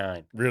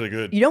 1989. Really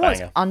good. you know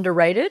what's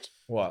Banger.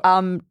 What?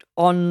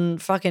 on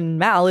fucking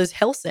Mal is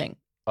Helsing.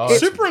 Oh,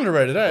 Super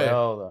underrated, eh?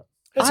 well,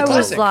 It's a I was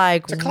classic.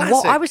 like, It's a what?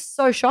 classic. I was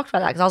so shocked by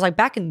that because I was like,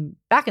 back in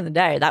the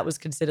day, that was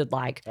considered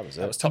like That was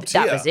That was it. top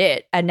tier. that was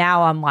it. And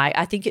now I'm like,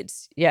 I think it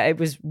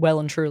was well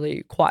and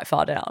truly quite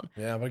far down.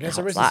 Yeah, but against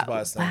I the was recency like,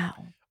 bias thing. wow.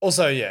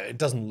 Also, yeah, it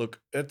doesn't look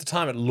at the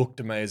time. It looked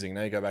amazing.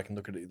 Now you go back and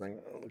look at it, you think,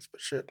 oh, it looks a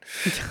bit shit.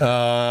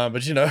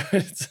 But you know,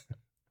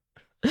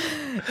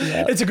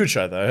 it's a good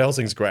show though.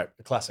 Helsing's great,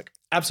 a classic,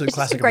 absolute It's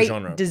just classic a great of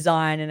the genre.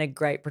 design and a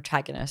great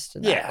protagonist.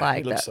 And Yeah, that, like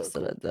he looks that's so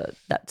cool.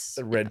 that's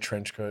The red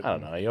trench coat. I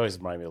don't know. He always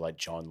reminded me of like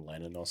John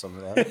Lennon or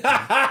something like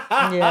that.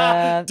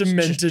 Yeah.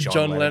 Demented Just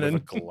John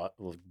Lennon.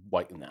 with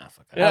white and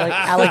Africa.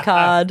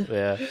 Alucard.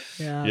 Yeah.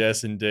 Yeah.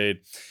 Yes, indeed.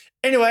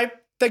 Anyway,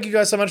 thank you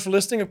guys so much for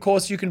listening. Of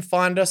course, you can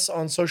find us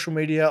on social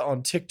media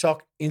on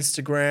TikTok,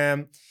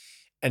 Instagram,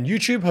 and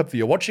YouTube. Hopefully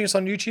you're watching us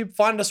on YouTube.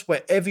 Find us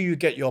wherever you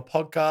get your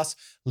podcasts.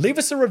 Leave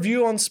us a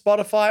review on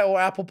Spotify or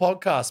Apple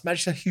Podcasts.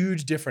 Makes a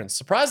huge difference.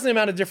 Surprisingly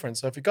amount of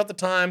difference. So if you've got the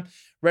time,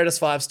 rate us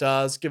 5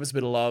 stars. Give us a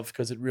bit of love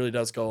because it really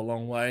does go a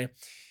long way.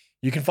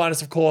 You can find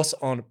us, of course,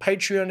 on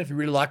Patreon if you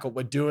really like what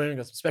we're doing. We've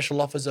got some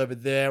special offers over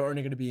there. We're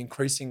only going to be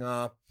increasing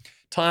our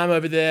time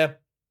over there.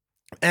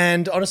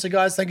 And honestly,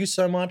 guys, thank you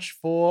so much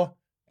for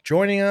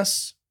joining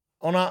us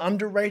on our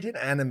underrated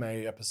anime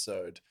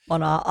episode.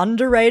 On our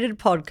underrated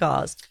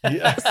podcast.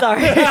 Yeah.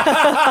 Sorry.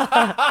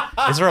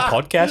 Is there a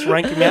podcast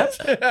ranking app?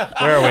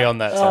 Where are we on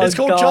that? Oh, It's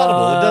called God.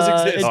 Chartable. It does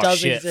exist. It Oh, does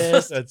shit.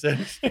 exist. That's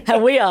it.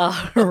 And we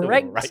are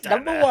ranked Right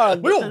down number there.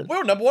 one. We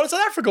were number 1 in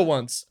South Africa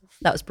once.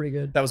 That was pretty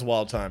good. That was a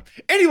wild time.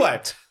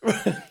 Anyway,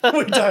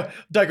 we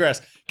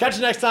digress. Catch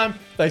you next time.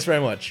 Thanks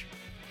very much.